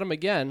 Shot him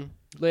again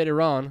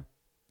later on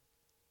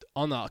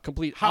the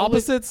complete How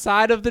opposite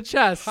side of the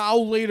chest. How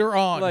later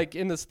on? Like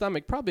in the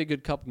stomach, probably a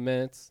good couple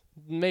minutes.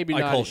 Maybe I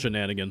not. call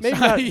shenanigans. Maybe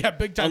not. yeah,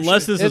 big time.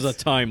 Unless shit. this is a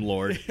It's- Time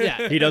Lord.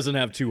 Yeah. He doesn't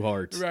have two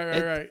hearts.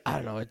 Right. I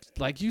don't know. It's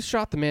like you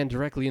shot the man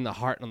directly in the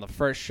heart on the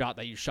first shot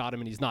that you shot him,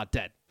 and he's not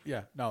dead.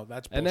 Yeah, no,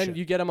 that's bullshit. And then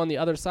you get him on the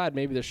other side,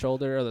 maybe the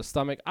shoulder or the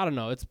stomach. I don't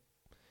know. It's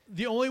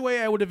The only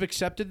way I would have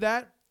accepted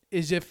that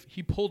is if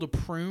he pulled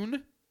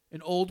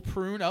an old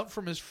prune out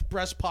from his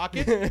breast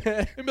pocket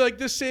and be like,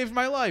 this saved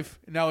my life.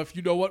 Now, if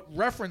you know what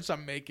reference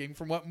I'm making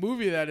from what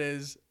movie that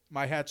is,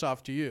 my hat's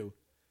off to you.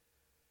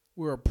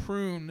 Where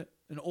an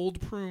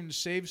old prune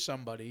saves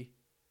somebody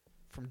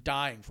from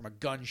dying from a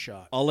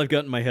gunshot. All I've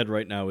got in my head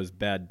right now is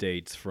bad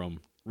dates from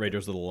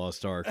Raiders of the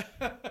Lost Ark.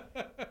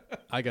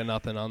 I got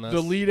nothing on this.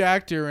 The lead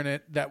actor in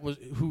it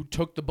who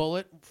took the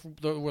bullet,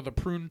 where the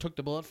prune took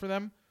the bullet for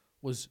them,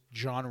 was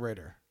John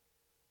Ritter.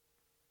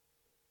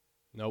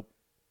 Nope.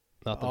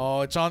 Nothing.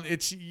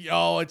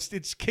 Oh,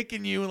 it's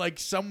kicking you like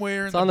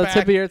somewhere It's in on the the back.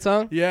 tip of your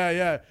tongue.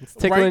 Yeah. It's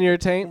tickling your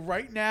taint.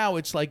 Right now,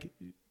 it's like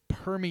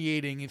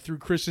permeating through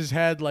Chris's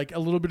head, like a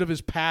little bit of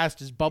his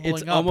past is bubbling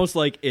It's up. almost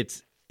like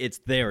it's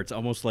there. It's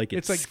almost like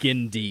It's it's like-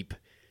 skin deep.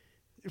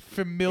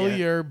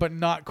 familiar, but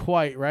not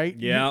quite, right?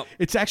 Yeah.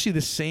 It's actually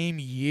the same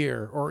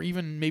year, or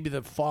even maybe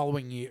the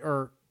following year,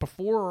 or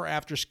before or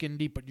after Skin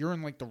Deep, but you're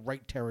in like the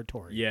right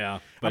territory. Yeah,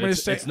 I'm but gonna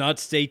it's, say- it's not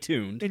Stay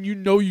Tuned. And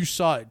you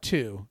saw it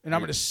too. And I'm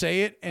going to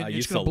say it, and I it's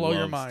used going to to blow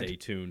your love mind. Stay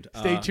Tuned.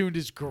 Stay Tuned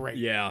is great.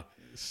 Yeah.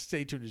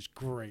 Stay Tuned is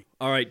great.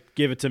 All right,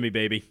 give it to me,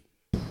 baby.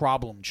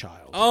 Problem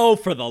Child. Oh,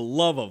 for the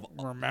love of...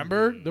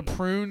 Remember? The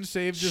prune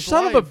saved his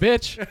Son life. of a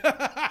bitch.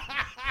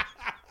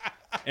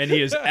 And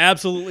he is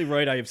absolutely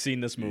right. I have seen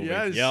this movie.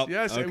 Yes, Yep.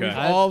 yes. and Okay. we've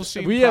all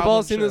seen We have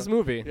all Problem seen Child. this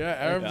movie. Yeah, I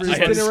everybody. had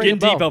Spinning Skin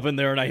Rainbow. Deep up in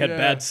there, and I had Yeah.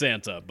 Bad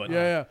Santa. But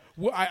Yeah.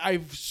 Well, I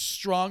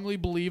strongly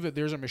believe that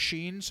there's a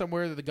machine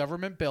somewhere that the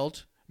government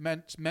built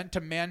meant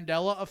to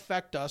Mandela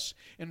affect us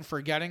in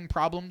forgetting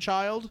Problem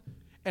Child,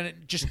 and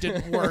it just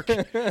didn't work.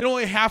 It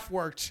only half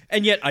worked.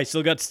 And yet, I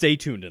still got Stay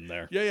Tuned in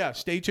there. Yeah.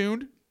 Stay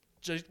tuned.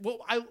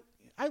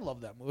 I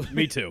love that movie.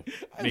 Me too.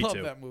 I Me love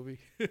too. that movie.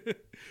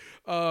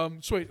 So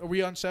wait, are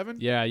we on 7?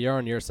 Yeah, you're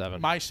on your 7.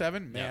 My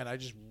 7? Man, I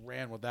just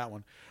ran with that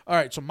one. All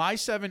right, so my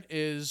 7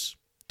 is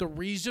the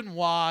reason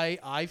why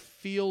I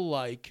feel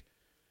like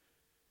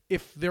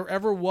if there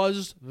ever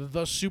was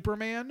the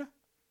Superman,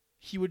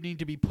 he would need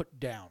to be put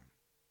down.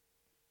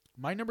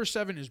 My number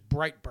 7 is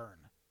Brightburn.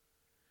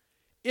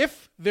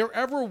 If there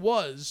ever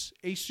was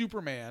a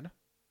Superman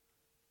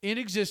in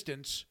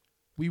existence,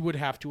 we would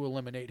have to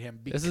eliminate him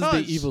because This is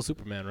the evil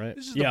Superman, right?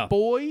 this is Yeah. the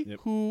boy Yep.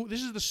 who.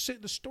 This is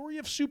the story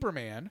of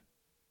Superman,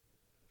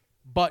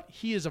 but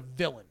he is a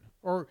villain,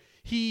 or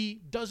he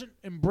doesn't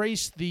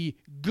embrace the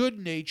good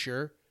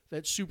nature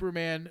that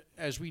Superman,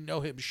 as we know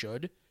him,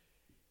 should.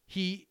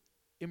 He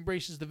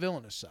embraces the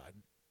villainous side.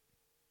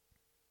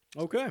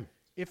 Okay.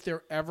 If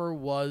there ever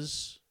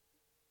was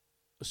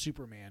a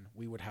Superman,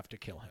 we would have to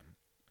kill him.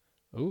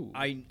 Ooh.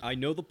 I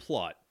know the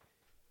plot.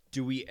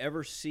 Do we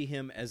ever see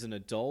him as an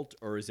adult,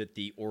 or is it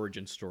the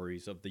origin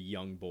stories of the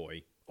young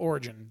boy?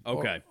 Origin.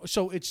 Okay.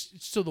 So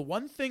the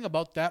one thing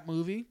about that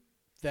movie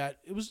that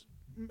it was,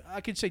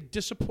 I could say,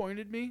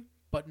 disappointed me,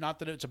 but not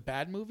that it's a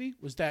bad movie,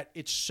 was that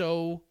it's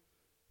so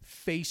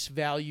face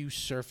value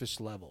surface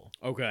level.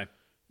 Okay.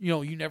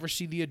 You never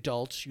see the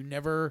adults. You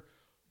never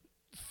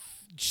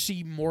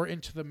see more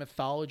into the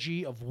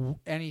mythology of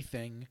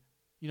anything.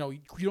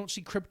 You don't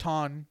see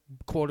Krypton,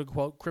 quote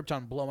unquote,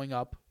 Krypton blowing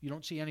up. You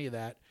don't see any of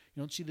that.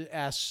 You don't see the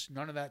S,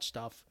 none of that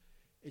stuff.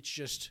 It's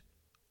just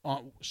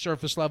on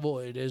surface level,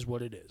 it is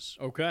what it is.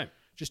 Okay.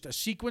 Just a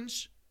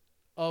sequence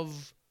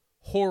of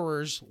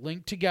horrors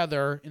linked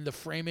together in the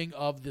framing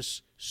of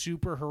this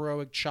super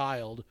heroic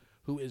child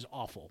who is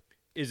awful.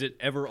 Is it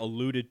ever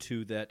alluded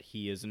to that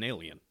he is an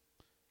alien?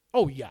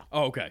 Oh, yeah.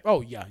 Oh, okay.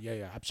 Oh, yeah,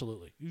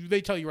 absolutely.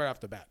 They tell you right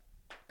off the bat.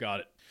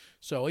 Got it.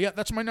 So, yeah,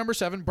 that's my number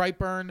 7,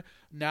 Brightburn.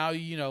 Now,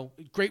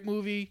 great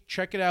movie.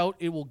 Check it out.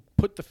 It will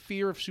put the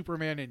fear of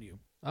Superman in you.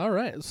 All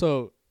right.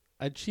 So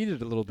I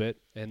cheated a little bit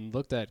and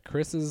looked at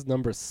Chris's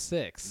number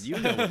 6. You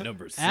know what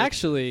number 6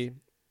 Actually,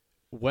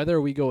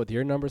 whether we go with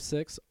your number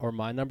 6 or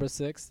my number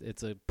 6,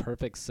 it's a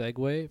perfect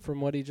segue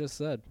from what he just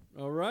said.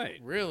 All right.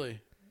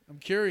 Really? I'm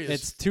curious.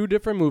 It's 2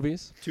 different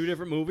movies. 2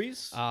 different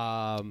movies?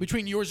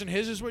 Between yours and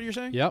his is what you're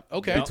saying? Yep.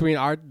 Okay. Between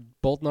our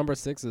both number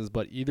 6s,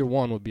 but either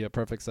one would be a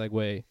perfect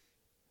segue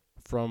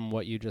from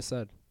what you just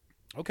said.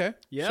 Okay.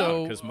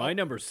 Yeah, because my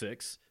number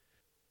 6,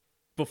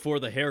 before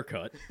the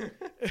haircut,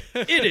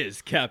 it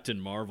is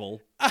Captain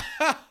Marvel.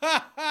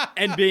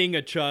 And being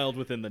a child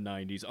within the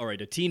 90s, all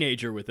right, a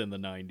teenager within the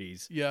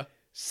 90s. Yeah.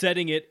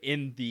 Setting it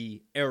in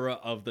the era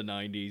of the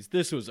 90s.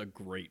 This was a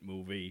great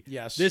movie.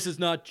 Yes. This is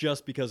not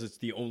just because it's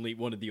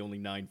one of the only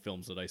 9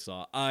 films that I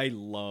saw. I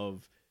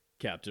love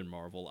Captain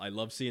Marvel. I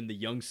love seeing the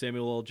young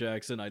Samuel L.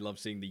 Jackson. I love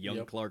seeing the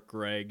young Clark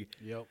Gregg.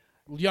 Yep.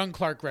 Young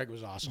Clark Gregg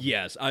was awesome.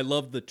 Yes, I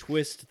love the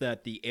twist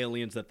that the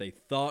aliens that they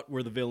thought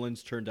were the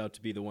villains turned out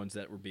to be the ones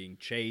that were being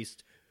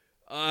chased.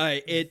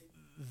 That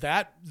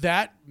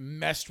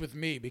messed with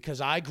me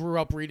because I grew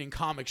up reading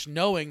comics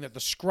knowing that the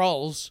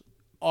Skrulls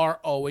are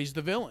always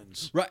the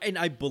villains. Right, and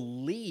I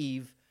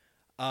believe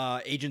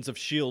Agents of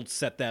S.H.I.E.L.D.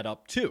 set that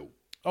up too.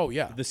 Oh,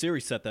 yeah. The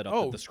series set that up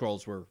that the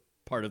Skrulls were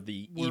part of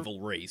the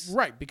evil race.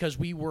 Right, because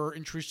we were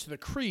introduced to the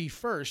Kree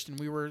first, and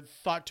we were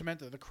thought to mean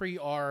that the Kree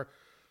are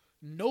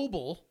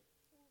noble.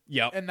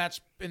 Yeah. And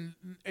that's and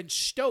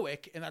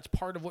stoic, and that's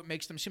part of what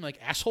makes them seem like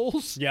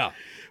assholes. Yeah.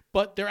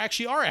 But they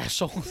actually are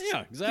assholes.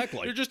 Yeah,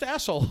 exactly. They're just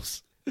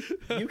assholes.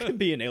 You can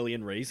be an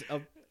alien race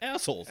of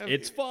assholes.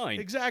 It's fine.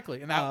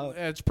 Exactly. And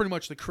that's pretty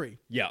much the Kree.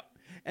 Yeah.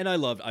 And I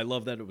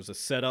love that it was a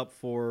setup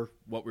for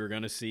what we were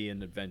going to see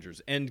in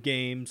Avengers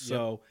Endgame.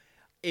 So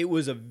it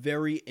was a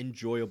very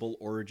enjoyable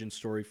origin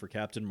story for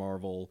Captain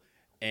Marvel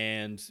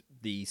and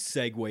the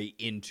segue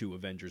into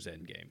Avengers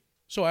Endgame.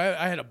 So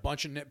I had a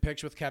bunch of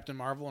nitpicks with Captain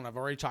Marvel, and I've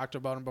already talked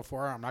about him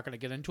before. I'm not going to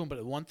get into him,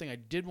 but one thing I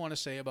did want to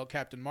say about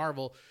Captain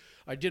Marvel,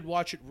 I did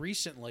watch it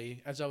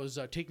recently as I was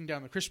taking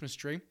down the Christmas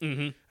tree.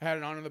 Mm-hmm. I had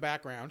it on in the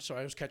background, so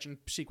I was catching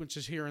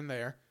sequences here and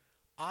there.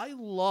 I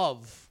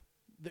love...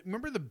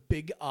 Remember the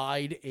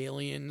big-eyed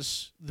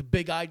aliens, the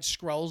big-eyed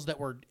Skrulls that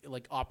were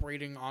like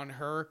operating on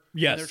her?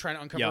 Yes. They're trying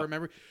to uncover her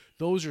memory.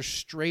 Those are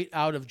straight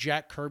out of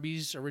Jack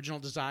Kirby's original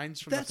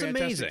designs from the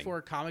Fantastic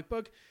Four comic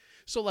book.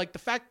 So like the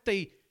fact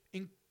they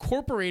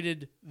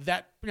incorporated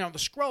that, the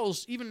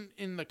Skrulls, even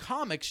in the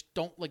comics,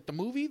 don't like the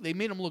movie. They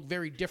made them look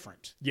very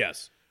different.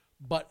 Yes.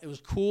 But it was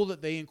cool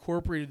that they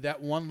incorporated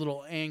that one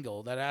little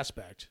angle, that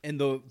aspect. And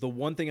the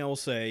one thing I will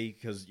say,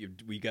 because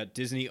we got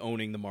Disney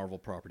owning the Marvel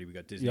property, we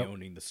got Disney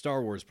owning the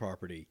Star Wars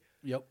property.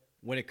 Yep.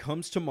 When it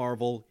comes to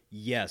Marvel,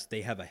 yes,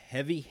 they have a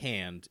heavy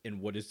hand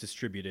in what is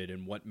distributed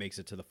and what makes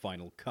it to the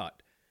final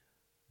cut.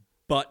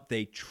 But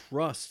they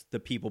trust the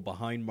people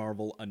behind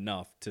Marvel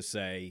enough to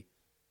say,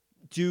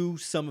 do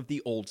some of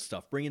the old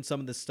stuff. Bring in some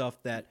of the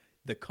stuff that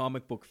the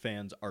comic book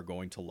fans are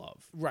going to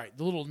love. Right.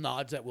 The little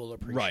nods that we'll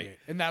appreciate. Right.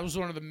 And that was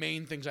one of the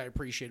main things I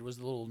appreciated was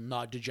the little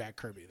nod to Jack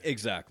Kirby there.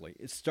 Exactly.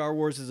 Star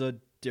Wars is a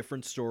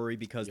different story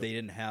because they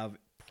didn't have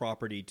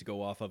property to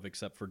go off of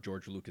except for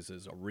George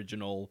Lucas's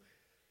original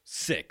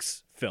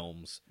 6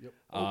 films.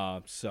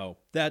 Yep. So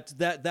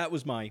that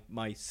was my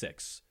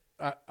 6.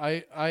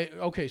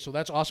 Okay, so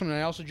that's awesome. And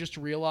I also just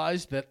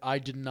realized that I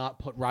did not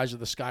put Rise of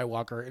the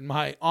Skywalker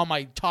on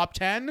my top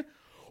 10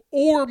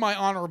 or my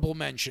honorable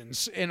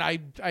mentions. And I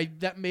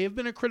that may have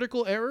been a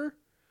critical error,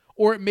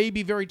 or it may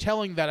be very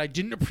telling that I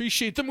didn't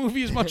appreciate the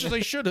movie as much as I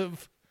should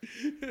have.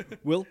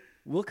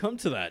 We'll come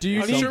to that.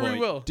 I'm sure we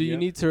will. Do you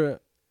need to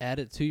add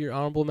it to your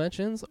honorable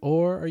mentions,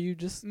 or are you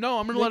just... No,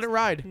 I'm going to let it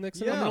ride. I'm going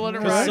to let it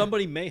Because ride.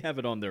 somebody may have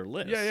it on their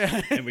list.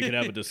 Yeah. And we can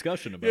have a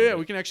discussion about it. Yeah,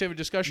 we can actually have a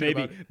discussion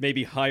about it.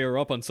 Maybe higher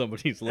up on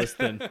somebody's list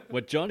than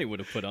what Johnny would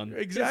have put on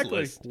his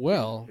list.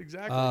 Well,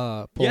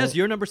 Exactly. Yes,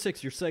 you're number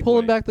 6. Your segue.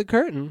 Pulling back the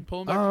curtain.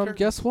 Pulling back the curtain.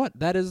 Guess what?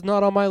 That is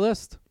not on my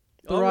list.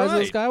 The All Rise of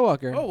right. the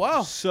Skywalker. Oh,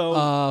 wow.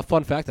 So,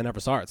 Fun fact, I never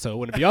saw it, so it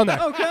wouldn't be on there.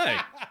 okay.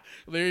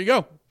 There you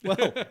go.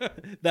 Well,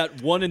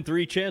 that 1 in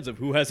 3 chance of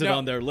who has it Now-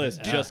 on their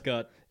list just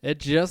got It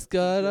just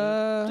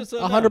got Just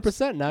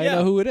 100%. Now you Yeah.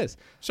 know who it is.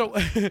 So,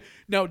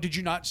 no, did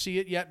you not see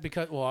it yet?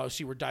 Because, well, I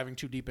see we're diving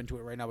too deep into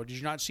it right now, but did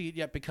you not see it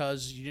yet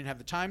because you didn't have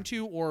the time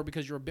to, or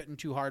because you were bitten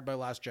too hard by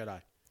Last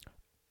Jedi?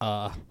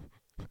 A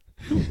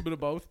bit of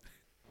both.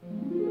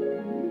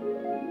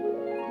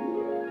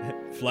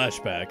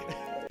 Flashback.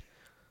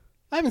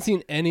 I haven't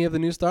seen any of the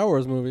new Star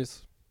Wars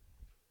movies.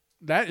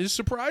 That is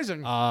surprising.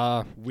 We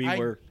I-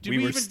 were did we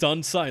even-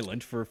 stunned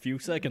silent for a few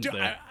seconds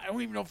there. I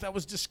don't even know if that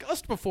was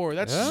discussed before.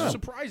 That's Yeah.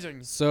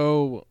 surprising.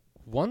 So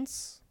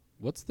what's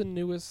the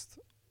newest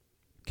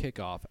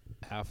kickoff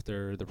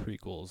after the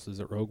prequels? Is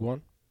it Rogue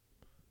One?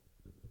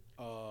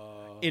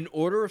 In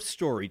order of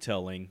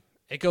storytelling,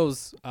 It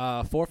goes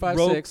 4, 5,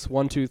 Rogue- 6,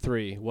 1, 2,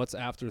 3. What's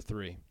after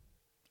 3?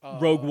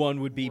 Rogue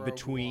One would be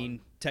Rogue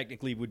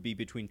technically would be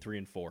between 3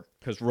 and 4,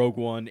 because Rogue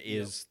One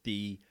is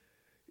the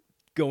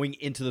going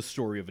into the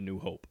story of A New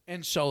Hope.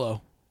 And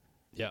Solo.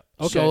 Yeah.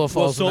 Solo Well,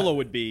 falls in Solo that.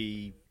 would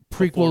be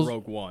Prequels- before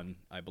Rogue One,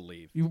 I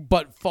believe.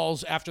 But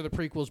falls after the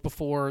prequels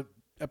before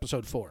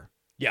Episode 4.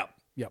 Yeah.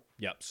 Yep.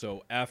 Yep.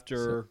 So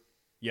after,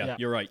 yeah.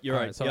 you're right. You're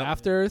All right. So Yep.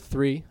 after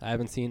 3, I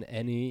haven't seen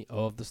any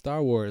of the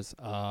Star Wars.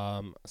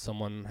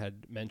 Someone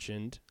had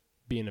mentioned,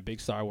 being a big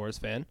Star Wars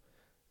fan,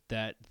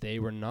 that they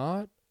were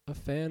not a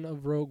fan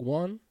of Rogue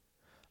One.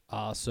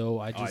 So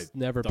I just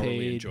never thoroughly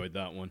paid. enjoyed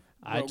that one.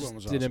 I Rogue just One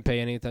was didn't awesome. pay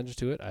any attention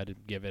to it. I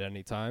didn't give it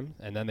any time.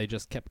 And then they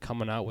just kept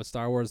coming out with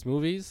Star Wars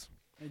movies.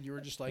 And you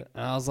were just like,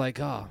 And I was like,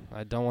 oh,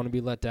 I don't want to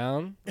be let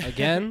down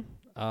again.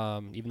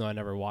 Even though I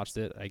never watched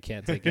it, I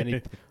can't take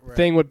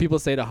anything what people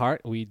say to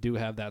heart. We do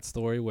have that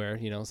story where,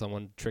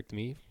 someone tricked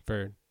me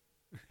for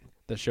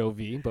the show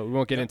V, but we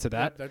won't get into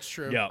that. That's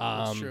true. Yeah.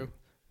 That's true.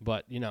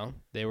 But,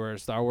 they were a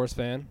Star Wars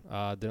fan,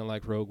 didn't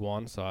like Rogue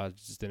One, so I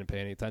just didn't pay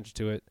any attention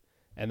to it.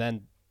 And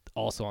then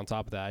also on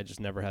top of that, I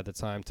just never had the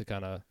time to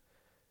kind of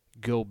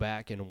go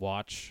back and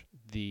watch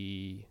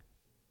the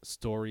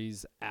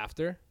stories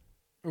after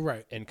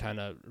Right. and kind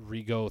of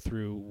re-go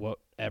through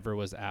whatever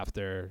was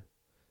after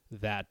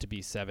that to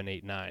be 7,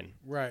 8, 9.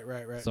 Right.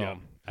 So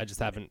I just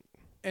haven't.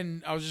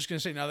 And I was just going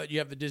to say, now that you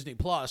have the Disney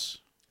Plus,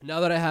 Now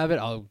that I have it,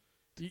 I'll.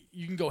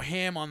 you can go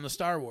ham on the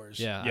Star Wars.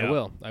 Yeah, Yeah. I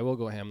will. I will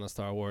go ham on the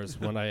Star Wars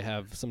when I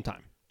have some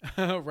time.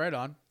 Right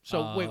on.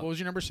 So, wait, what was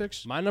your number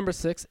 6? My number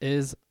 6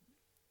 is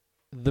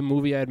the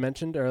movie I had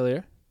mentioned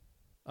earlier.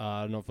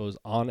 I don't know if it was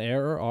on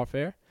air or off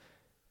air.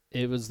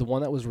 It was the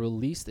one that was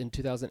released in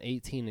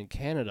 2018 in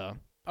Canada,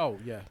 Oh,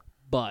 yeah.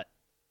 but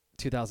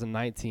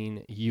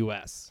 2019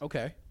 U.S.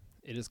 Okay.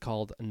 It is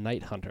called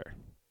Night Hunter.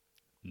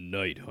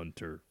 Night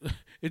Hunter.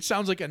 It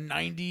sounds like a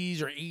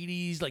 90s or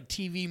 80s like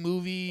TV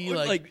movie.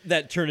 Like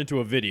that turned into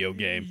a video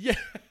game. Yeah.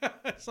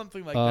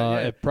 Something like that.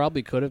 Yeah. It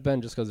probably could have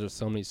been just because there's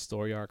so many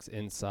story arcs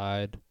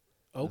inside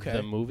Okay.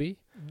 the movie.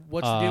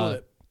 What's the deal with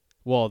it?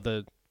 Well,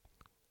 the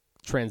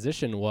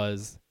transition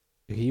was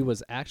he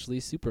was actually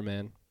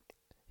Superman.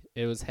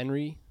 It was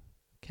Henry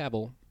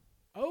Cavill.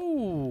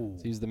 Oh.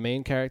 So he's the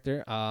main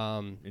character.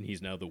 And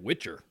he's now the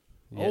Witcher.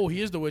 Yeah. Oh,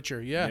 he is the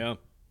Witcher. Yeah. Yeah.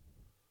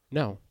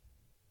 No.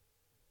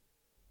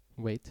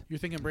 Wait. You're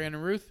thinking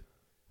Brandon Ruth?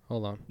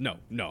 Hold on.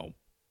 No.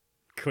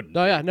 Couldn't.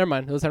 Oh, yeah. Never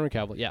mind. It was Henry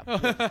Cavill. Yeah.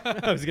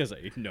 I was going to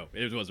say, no,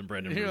 it wasn't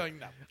Brendan You're Ruth. like,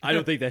 no. I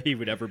don't think that he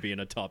would ever be in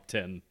a top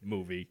 10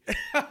 movie.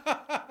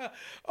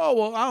 Oh,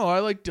 well, I don't know. I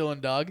like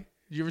Dylan Dog.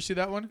 Did you ever see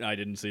that one? I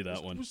didn't see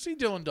that one. We'll see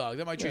Dylan Dog.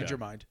 That might change Yeah. your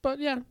mind. But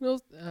yeah, it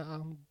was,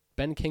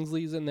 Ben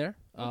Kingsley's in there.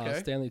 Okay.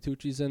 Stanley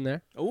Tucci's in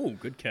there. Oh,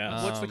 good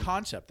cast. What's the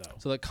concept, though?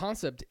 So the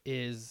concept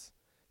is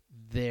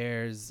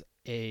there's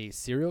a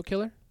serial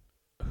killer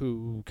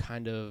who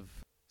kind of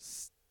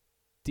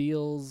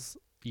steals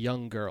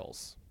young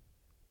girls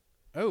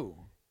Oh.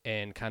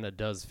 and kind of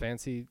does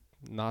fancy,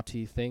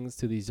 naughty things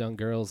to these young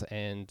girls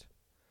and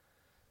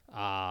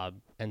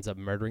ends up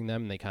murdering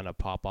them. And they kind of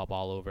pop up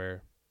all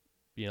over,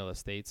 the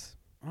States.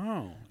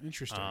 Oh,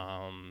 interesting.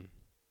 I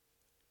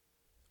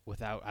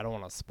don't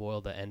want to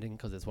spoil the ending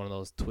because it's one of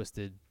those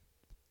twisted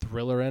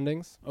thriller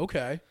endings.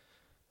 Okay.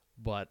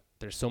 But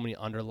there's so many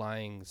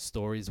underlying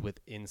stories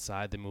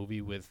inside the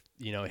movie with,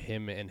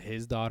 him and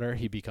his daughter.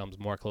 He becomes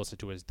more closer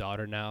to his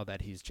daughter now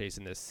that he's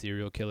chasing this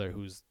serial killer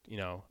who's,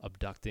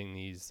 abducting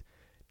these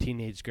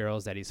teenage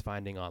girls that he's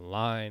finding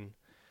online.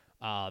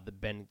 The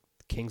Ben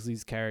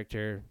Kingsley's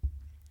character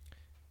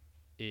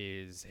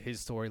his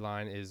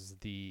storyline is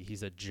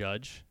he's a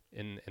judge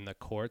in the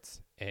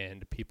courts,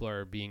 and people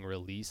are being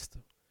released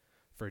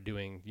for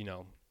doing,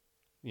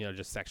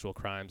 just sexual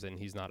crimes, and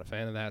he's not a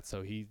fan of that.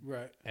 So he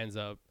Right. ends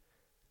up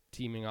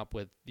teaming up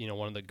with,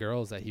 one of the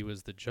girls that he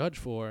was the judge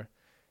for,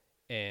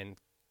 and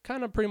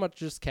kind of pretty much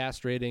just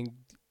castrating,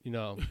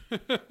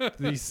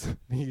 these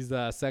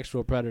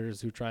sexual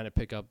predators who are trying to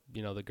pick up,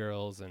 the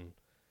girls, and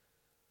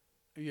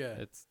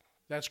Yeah.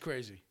 That's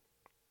crazy.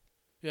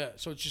 Yeah.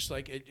 So it's just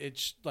like,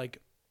 actually,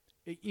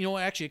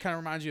 it kind of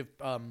reminds you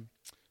of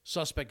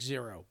Suspect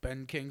Zero.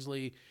 Ben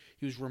Kingsley,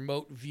 he was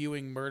remote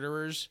viewing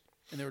murderers,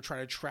 and they were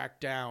trying to track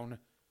down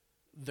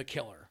the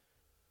killer.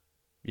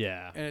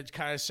 yeah. And it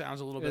kind of sounds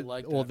a little bit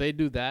like Well, that. they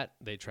do that.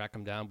 They track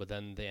him down, but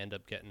then they end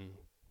up getting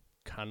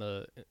kind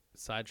of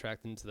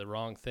sidetracked into the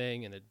wrong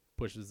thing, and it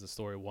pushes the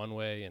story one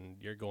way and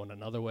you're going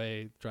another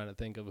way trying to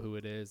think of who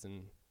it is,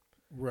 and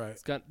Right.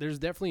 there's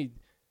definitely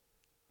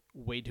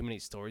way too many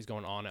stories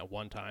going on at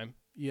one time.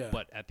 Yeah.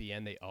 But at the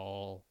end they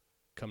all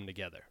come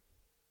together.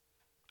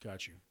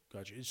 Got you.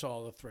 It's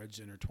all the threads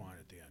intertwined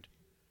at the end.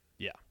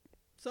 Yeah.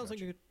 Sounds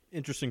like an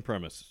interesting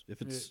premise.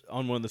 If it's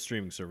on one of the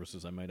streaming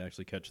services, I might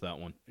actually catch that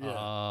one. Yeah.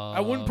 I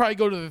wouldn't probably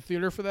go to the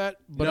theater for that,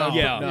 but No, I'd,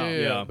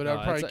 yeah. but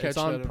I'd probably it's catch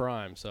on that.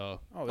 Prime, so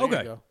Oh, there Okay.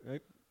 you go.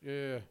 Right.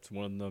 Yeah. It's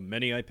one of the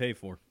many I pay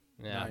for.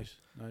 yeah.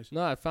 Nice.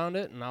 No, I found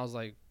it and I was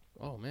like,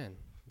 oh man,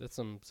 that's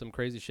some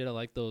crazy shit. I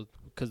like those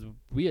because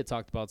we had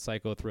talked about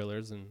psycho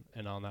thrillers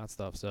and all that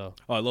stuff. So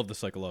Oh, I love the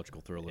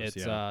psychological thrillers.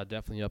 it's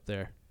definitely up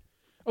there.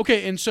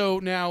 Okay, and so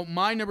now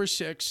my number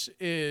 6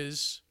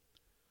 is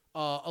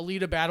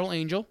Alita: Battle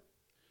Angel.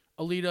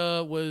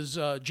 Alita was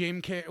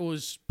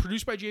was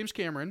produced by James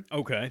Cameron,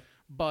 Okay.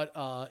 but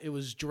it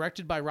was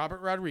directed by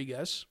Robert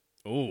Rodriguez.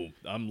 Oh,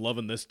 I'm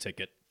loving this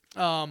ticket.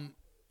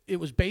 It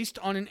was based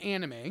on an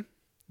anime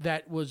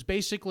that was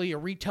basically a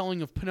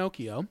retelling of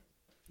Pinocchio.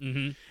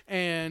 Mm-hmm.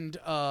 And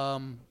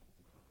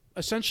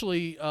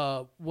essentially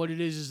what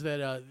it is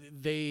that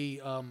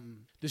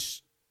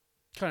this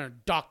kind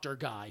of doctor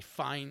guy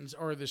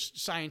this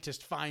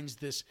scientist finds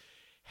this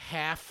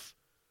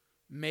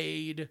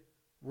half-made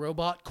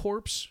robot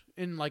corpse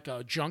in like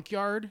a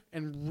junkyard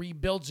and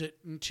rebuilds it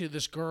into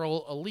this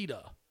girl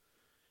Alita.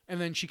 And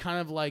then she kind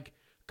of like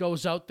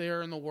goes out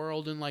there in the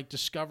world and like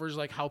discovers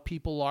like how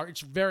people are.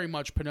 It's very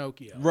much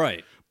Pinocchio.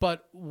 Right.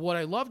 But what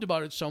I loved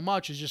about it so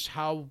much is just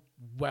how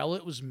well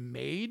it was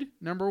made,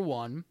 number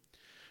one.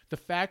 The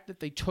fact that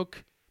they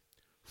took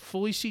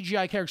fully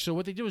CGI characters. So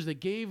what they did was they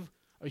gave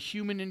a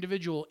human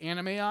individual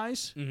anime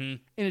eyes, and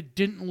it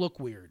didn't look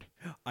weird.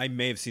 I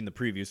may have seen the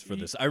previews for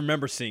this. I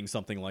remember seeing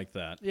something like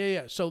that.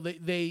 Yeah. So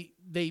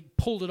they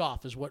pulled it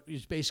off is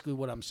basically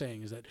what I'm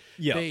saying, is that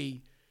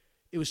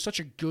it was such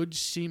a good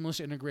seamless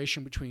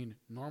integration between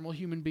normal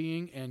human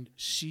being and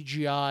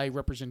CGI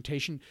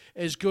representation,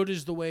 as good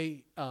as the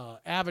way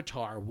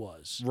Avatar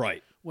was.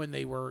 Right. When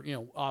they were,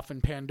 off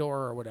in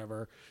Pandora or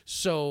whatever.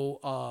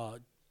 So,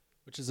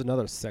 Which is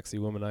another sexy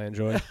woman I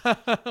enjoy.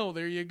 oh,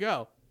 there you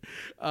go.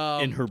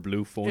 In her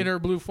blue form. In her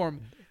blue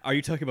form. Are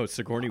you talking about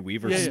Sigourney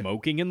Weaver Yeah.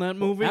 smoking in that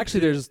movie? Actually,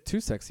 there's two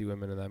sexy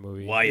women in that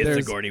movie. Why is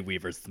there's, Sigourney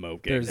Weaver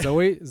smoking? There's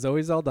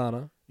Zoe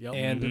Saldana Yep.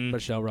 and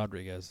Michelle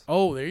Rodriguez.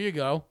 Oh, there you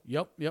go.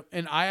 Yep.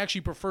 And I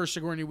actually prefer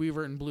Sigourney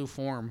Weaver in blue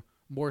form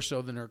more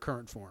so than her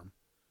current form.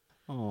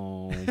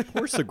 Oh,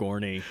 poor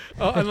Sigourney.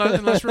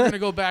 Unless we're going to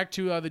go back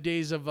to the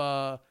days of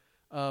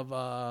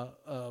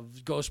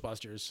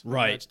Ghostbusters.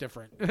 Right. That's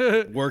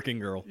different. Working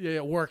girl.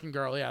 Yeah, working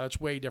girl. Yeah, that's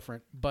way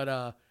different.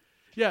 But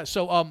yeah.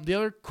 So the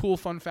other cool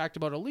fun fact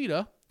about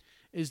Alita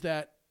is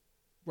that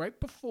right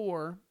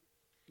before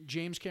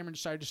James Cameron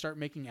decided to start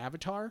making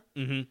Avatar,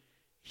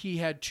 he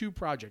had two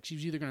projects. He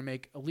was either going to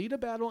make Alita: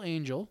 Battle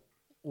Angel,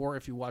 or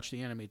if you watch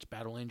the anime, it's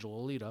Battle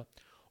Angel Alita,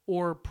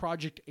 or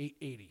Project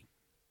 880.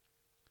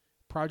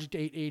 Project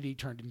 880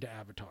 turned into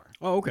Avatar.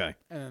 Oh, okay.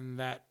 And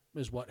that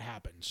is what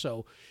happened.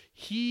 So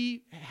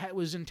he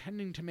was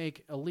intending to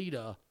make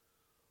Alita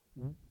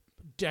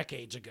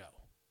decades ago.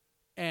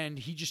 And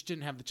he just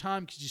didn't have the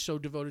time because he's so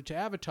devoted to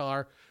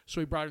Avatar.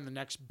 So he brought in the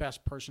next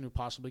best person who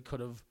possibly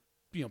could have,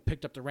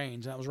 picked up the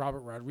reins. And that was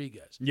Robert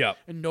Rodriguez. Yeah.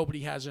 And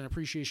nobody has an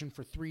appreciation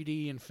for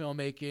 3D and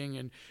filmmaking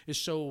and is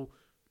so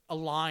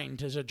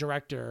aligned as a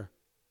director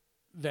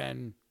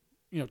than,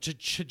 to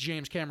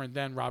James Cameron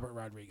than Robert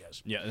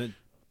Rodriguez. Yeah. And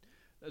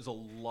there's a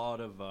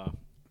lot of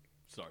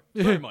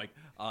sorry, Mike.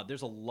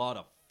 There's a lot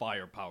of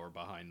firepower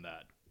behind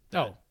that.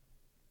 Oh.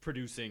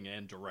 Producing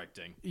and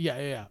directing.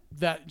 Yeah.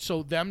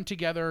 So them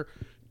together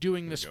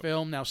doing this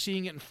film, now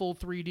seeing it in full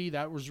 3D,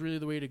 that was really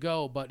the way to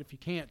go. But if you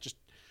can't, just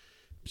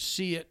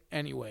see it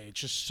anyway. It's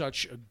just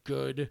such a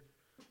good,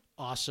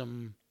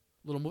 awesome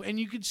little movie. And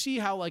you could see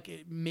how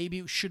maybe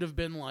it should have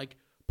been like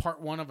part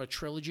one of a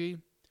trilogy.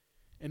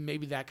 And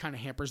maybe that kind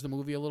of hampers the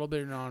movie a little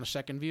bit on a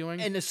second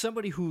viewing. And as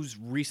somebody who's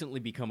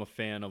recently become a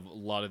fan of a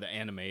lot of the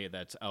anime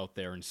that's out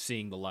there and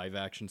seeing the live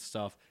action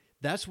stuff,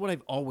 that's what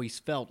I've always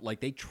felt.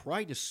 Like they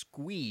try to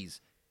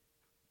squeeze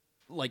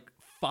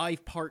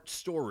 5-part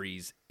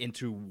stories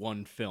into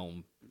one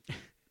film.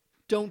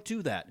 Don't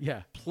do that.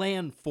 Yeah.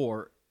 Plan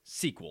for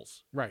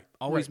sequels. Right.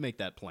 Always right. make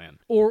that plan.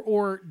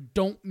 Or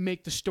don't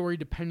make the story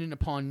dependent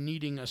upon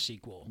needing a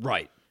sequel.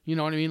 Right. You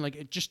know what I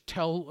mean? Just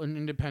tell an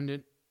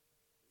independent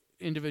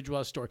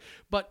individual story.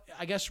 But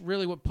I guess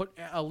really what put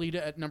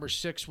Alita at number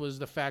 6 was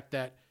the fact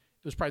that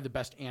it was probably the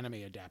best anime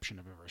adaptation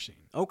I've ever seen.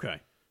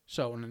 Okay.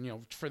 So,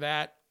 and for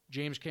that,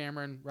 James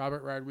Cameron,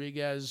 Robert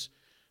Rodriguez,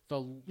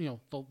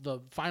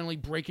 the finally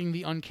breaking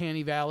the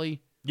uncanny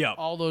valley. Yeah.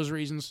 All those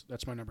reasons,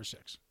 that's my number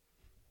 6.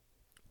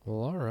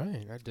 Well, all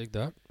right. I dig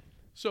that.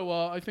 So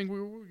I think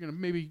we're going to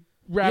maybe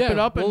wrap it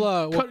up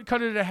and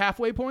cut it at a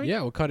halfway point.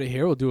 Yeah, we'll cut it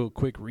here. We'll do a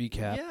quick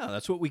recap. Yeah,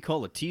 that's what we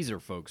call a teaser,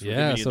 folks. We're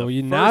Yeah, giving so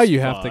the now first you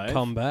have 5. to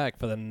come back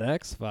for the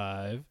next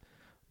 5.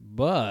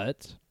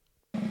 But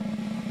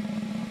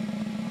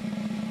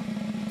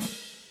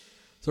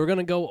so we're going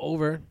to go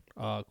over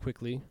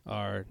quickly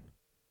our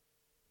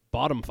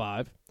bottom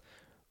 5.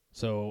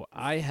 So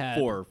I had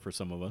 4 for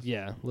some of us.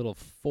 Yeah, little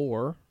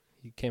 4.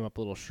 He came up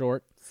a little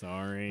short.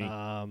 Sorry.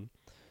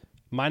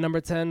 My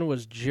number 10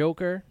 was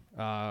Joker.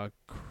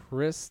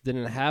 Chris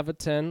didn't have a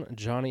 10.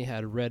 Johnny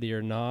had Ready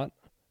or Not.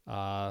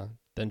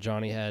 Then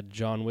Johnny had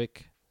John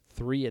Wick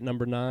 3 at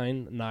number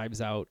 9.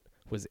 Knives Out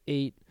was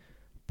 8.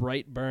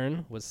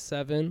 Brightburn was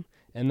 7.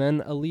 And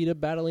then Alita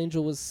Battle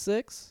Angel was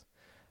 6.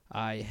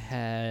 I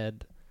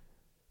had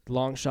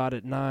Long Shot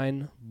at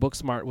 9.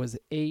 Booksmart was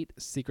 8.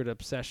 Secret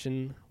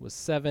Obsession was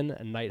 7.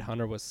 And Night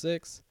Hunter was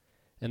 6.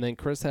 And then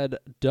Chris had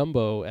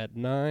Dumbo at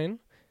 9.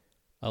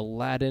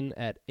 Aladdin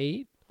at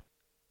 8.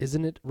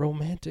 Isn't It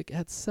Romantic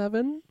at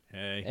 7?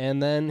 Hey.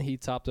 And then he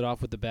topped it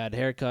off with The Bad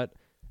Haircut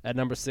at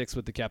number 6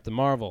 with the Captain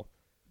Marvel.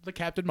 The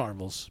Captain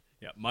Marvels.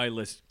 Yeah, my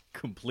list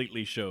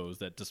completely shows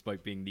that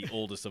despite being the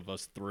oldest of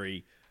us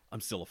 3, I'm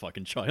still a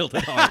fucking child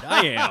at heart.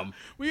 I am.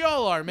 We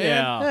all are, man.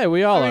 Yeah. Hey,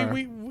 we all I are.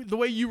 mean, the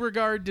way you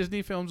regard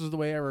Disney films is the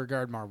way I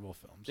regard Marvel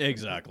films.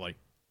 Exactly.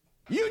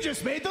 You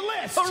just made the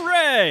list.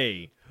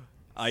 Hooray!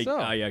 So-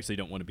 I actually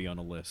don't want to be on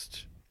a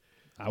list.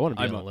 I want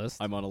to be I'm on the list.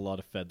 I'm on a lot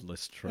of Fed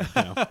lists right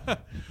now.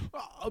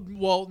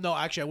 Well, no,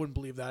 actually, I wouldn't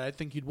believe that. I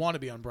think you'd want to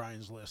be on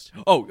Brian's list.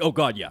 oh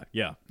God, yeah.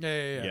 Yeah.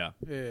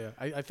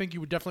 I think you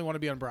would definitely want to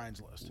be on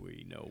Brian's list.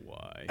 We know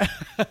why.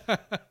 I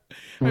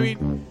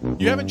mean,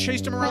 you haven't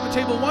chased him around the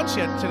table once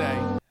yet today.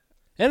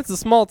 And it's a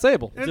small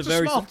table. And it's a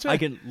very small I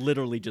can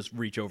literally just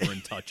reach over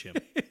and touch him.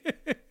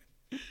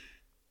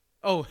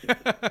 Oh,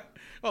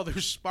 oh,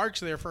 there's sparks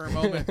there for a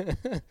moment.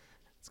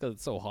 It's because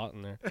it's so hot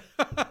in there.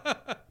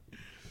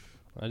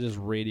 I just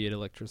radiate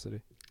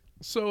electricity.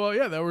 So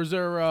yeah, that was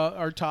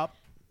our top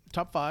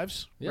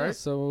 5s. Yeah, right?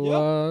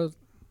 so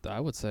I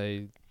would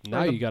say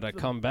now you got to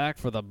come back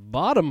for the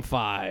bottom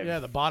 5. Yeah,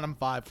 the bottom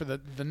 5 for the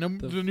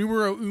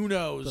numero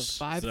unos. The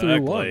 5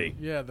 through 1. Exactly.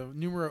 Yeah, the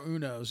numero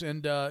unos,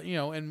 and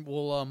and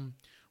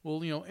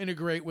we'll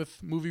integrate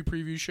with movie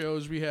preview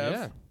shows we have.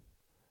 Yeah.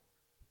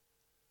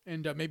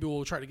 And maybe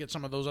we'll try to get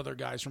some of those other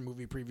guys from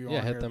movie preview on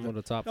Yeah, hit here them with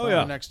a top Oh, 5.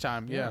 yeah. next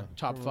time. Yeah, Yeah,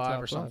 top from 5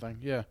 top or 5. something.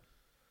 Yeah.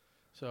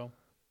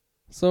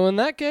 So in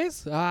that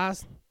case,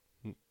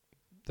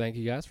 thank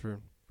you guys for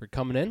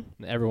coming in.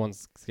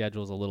 Everyone's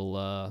schedule is a little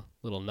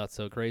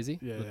nutso crazy.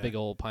 Yeah, with yeah. big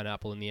old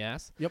pineapple in the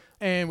ass. Yep.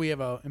 And we have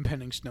a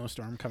impending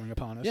snowstorm coming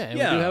upon us. Yeah, and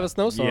Yeah. we do have a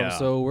snowstorm, Yeah.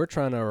 so we're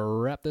trying to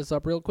wrap this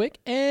up real quick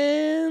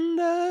and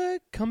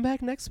come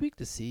back next week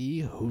to see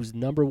who's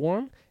number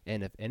 1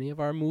 and if any of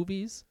our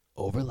movies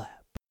overlap.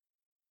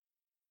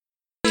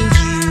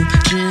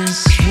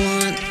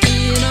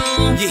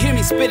 You hear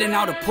me spitting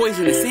out a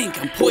poisonous ink.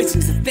 I'm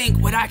poisoned to think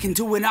what I can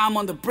do when I'm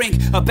on the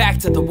brink. A back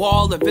to the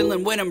wall, a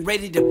villain when I'm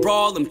ready to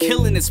brawl. I'm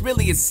killing this,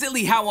 really it's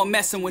silly how I'm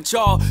messing with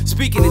y'all.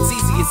 Speaking it's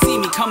easy, you see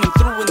me coming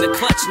through in the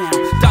clutch now.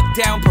 Duck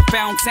down,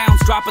 profound sounds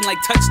dropping like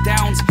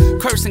touchdowns.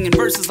 Cursing in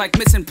verses like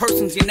missing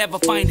persons, you never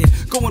find it.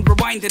 Go and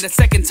rewind it a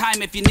second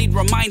time if you need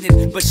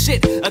reminded. But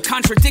shit, a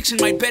contradiction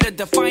might better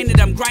define it.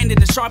 I'm grinding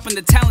to sharpen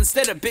the talent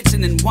instead of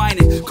bitching and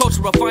whining.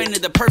 Culture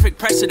refining the perfect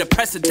pressure to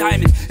press a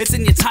diamond. It's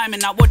in your timing,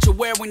 not what you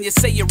wear when you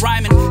say you're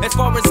rhyming. As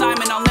far as I'm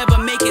in, I'll never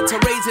make it to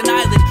raise an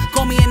eyelid.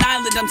 Call me an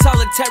island, I'm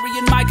solitary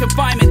in my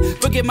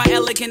confinement. Forget my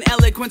elegant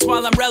eloquence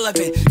while I'm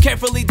relevant.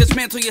 Carefully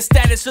dismantle your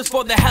status just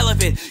for the hell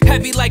of it.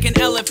 Heavy like an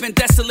elephant,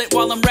 desolate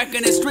while I'm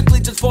wrecking it.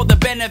 Strictly just for the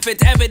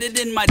benefit, evident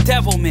in my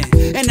devilment.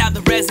 And now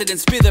the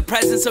residents fear the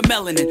presence of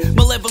melanin.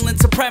 Malevolent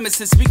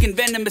supremacists speaking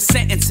venomous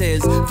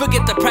sentences.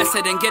 Forget the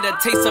precedent, get a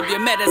taste of your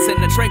medicine.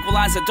 To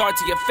tranquilize a dart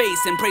to your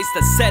face, embrace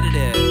the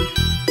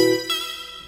sedative.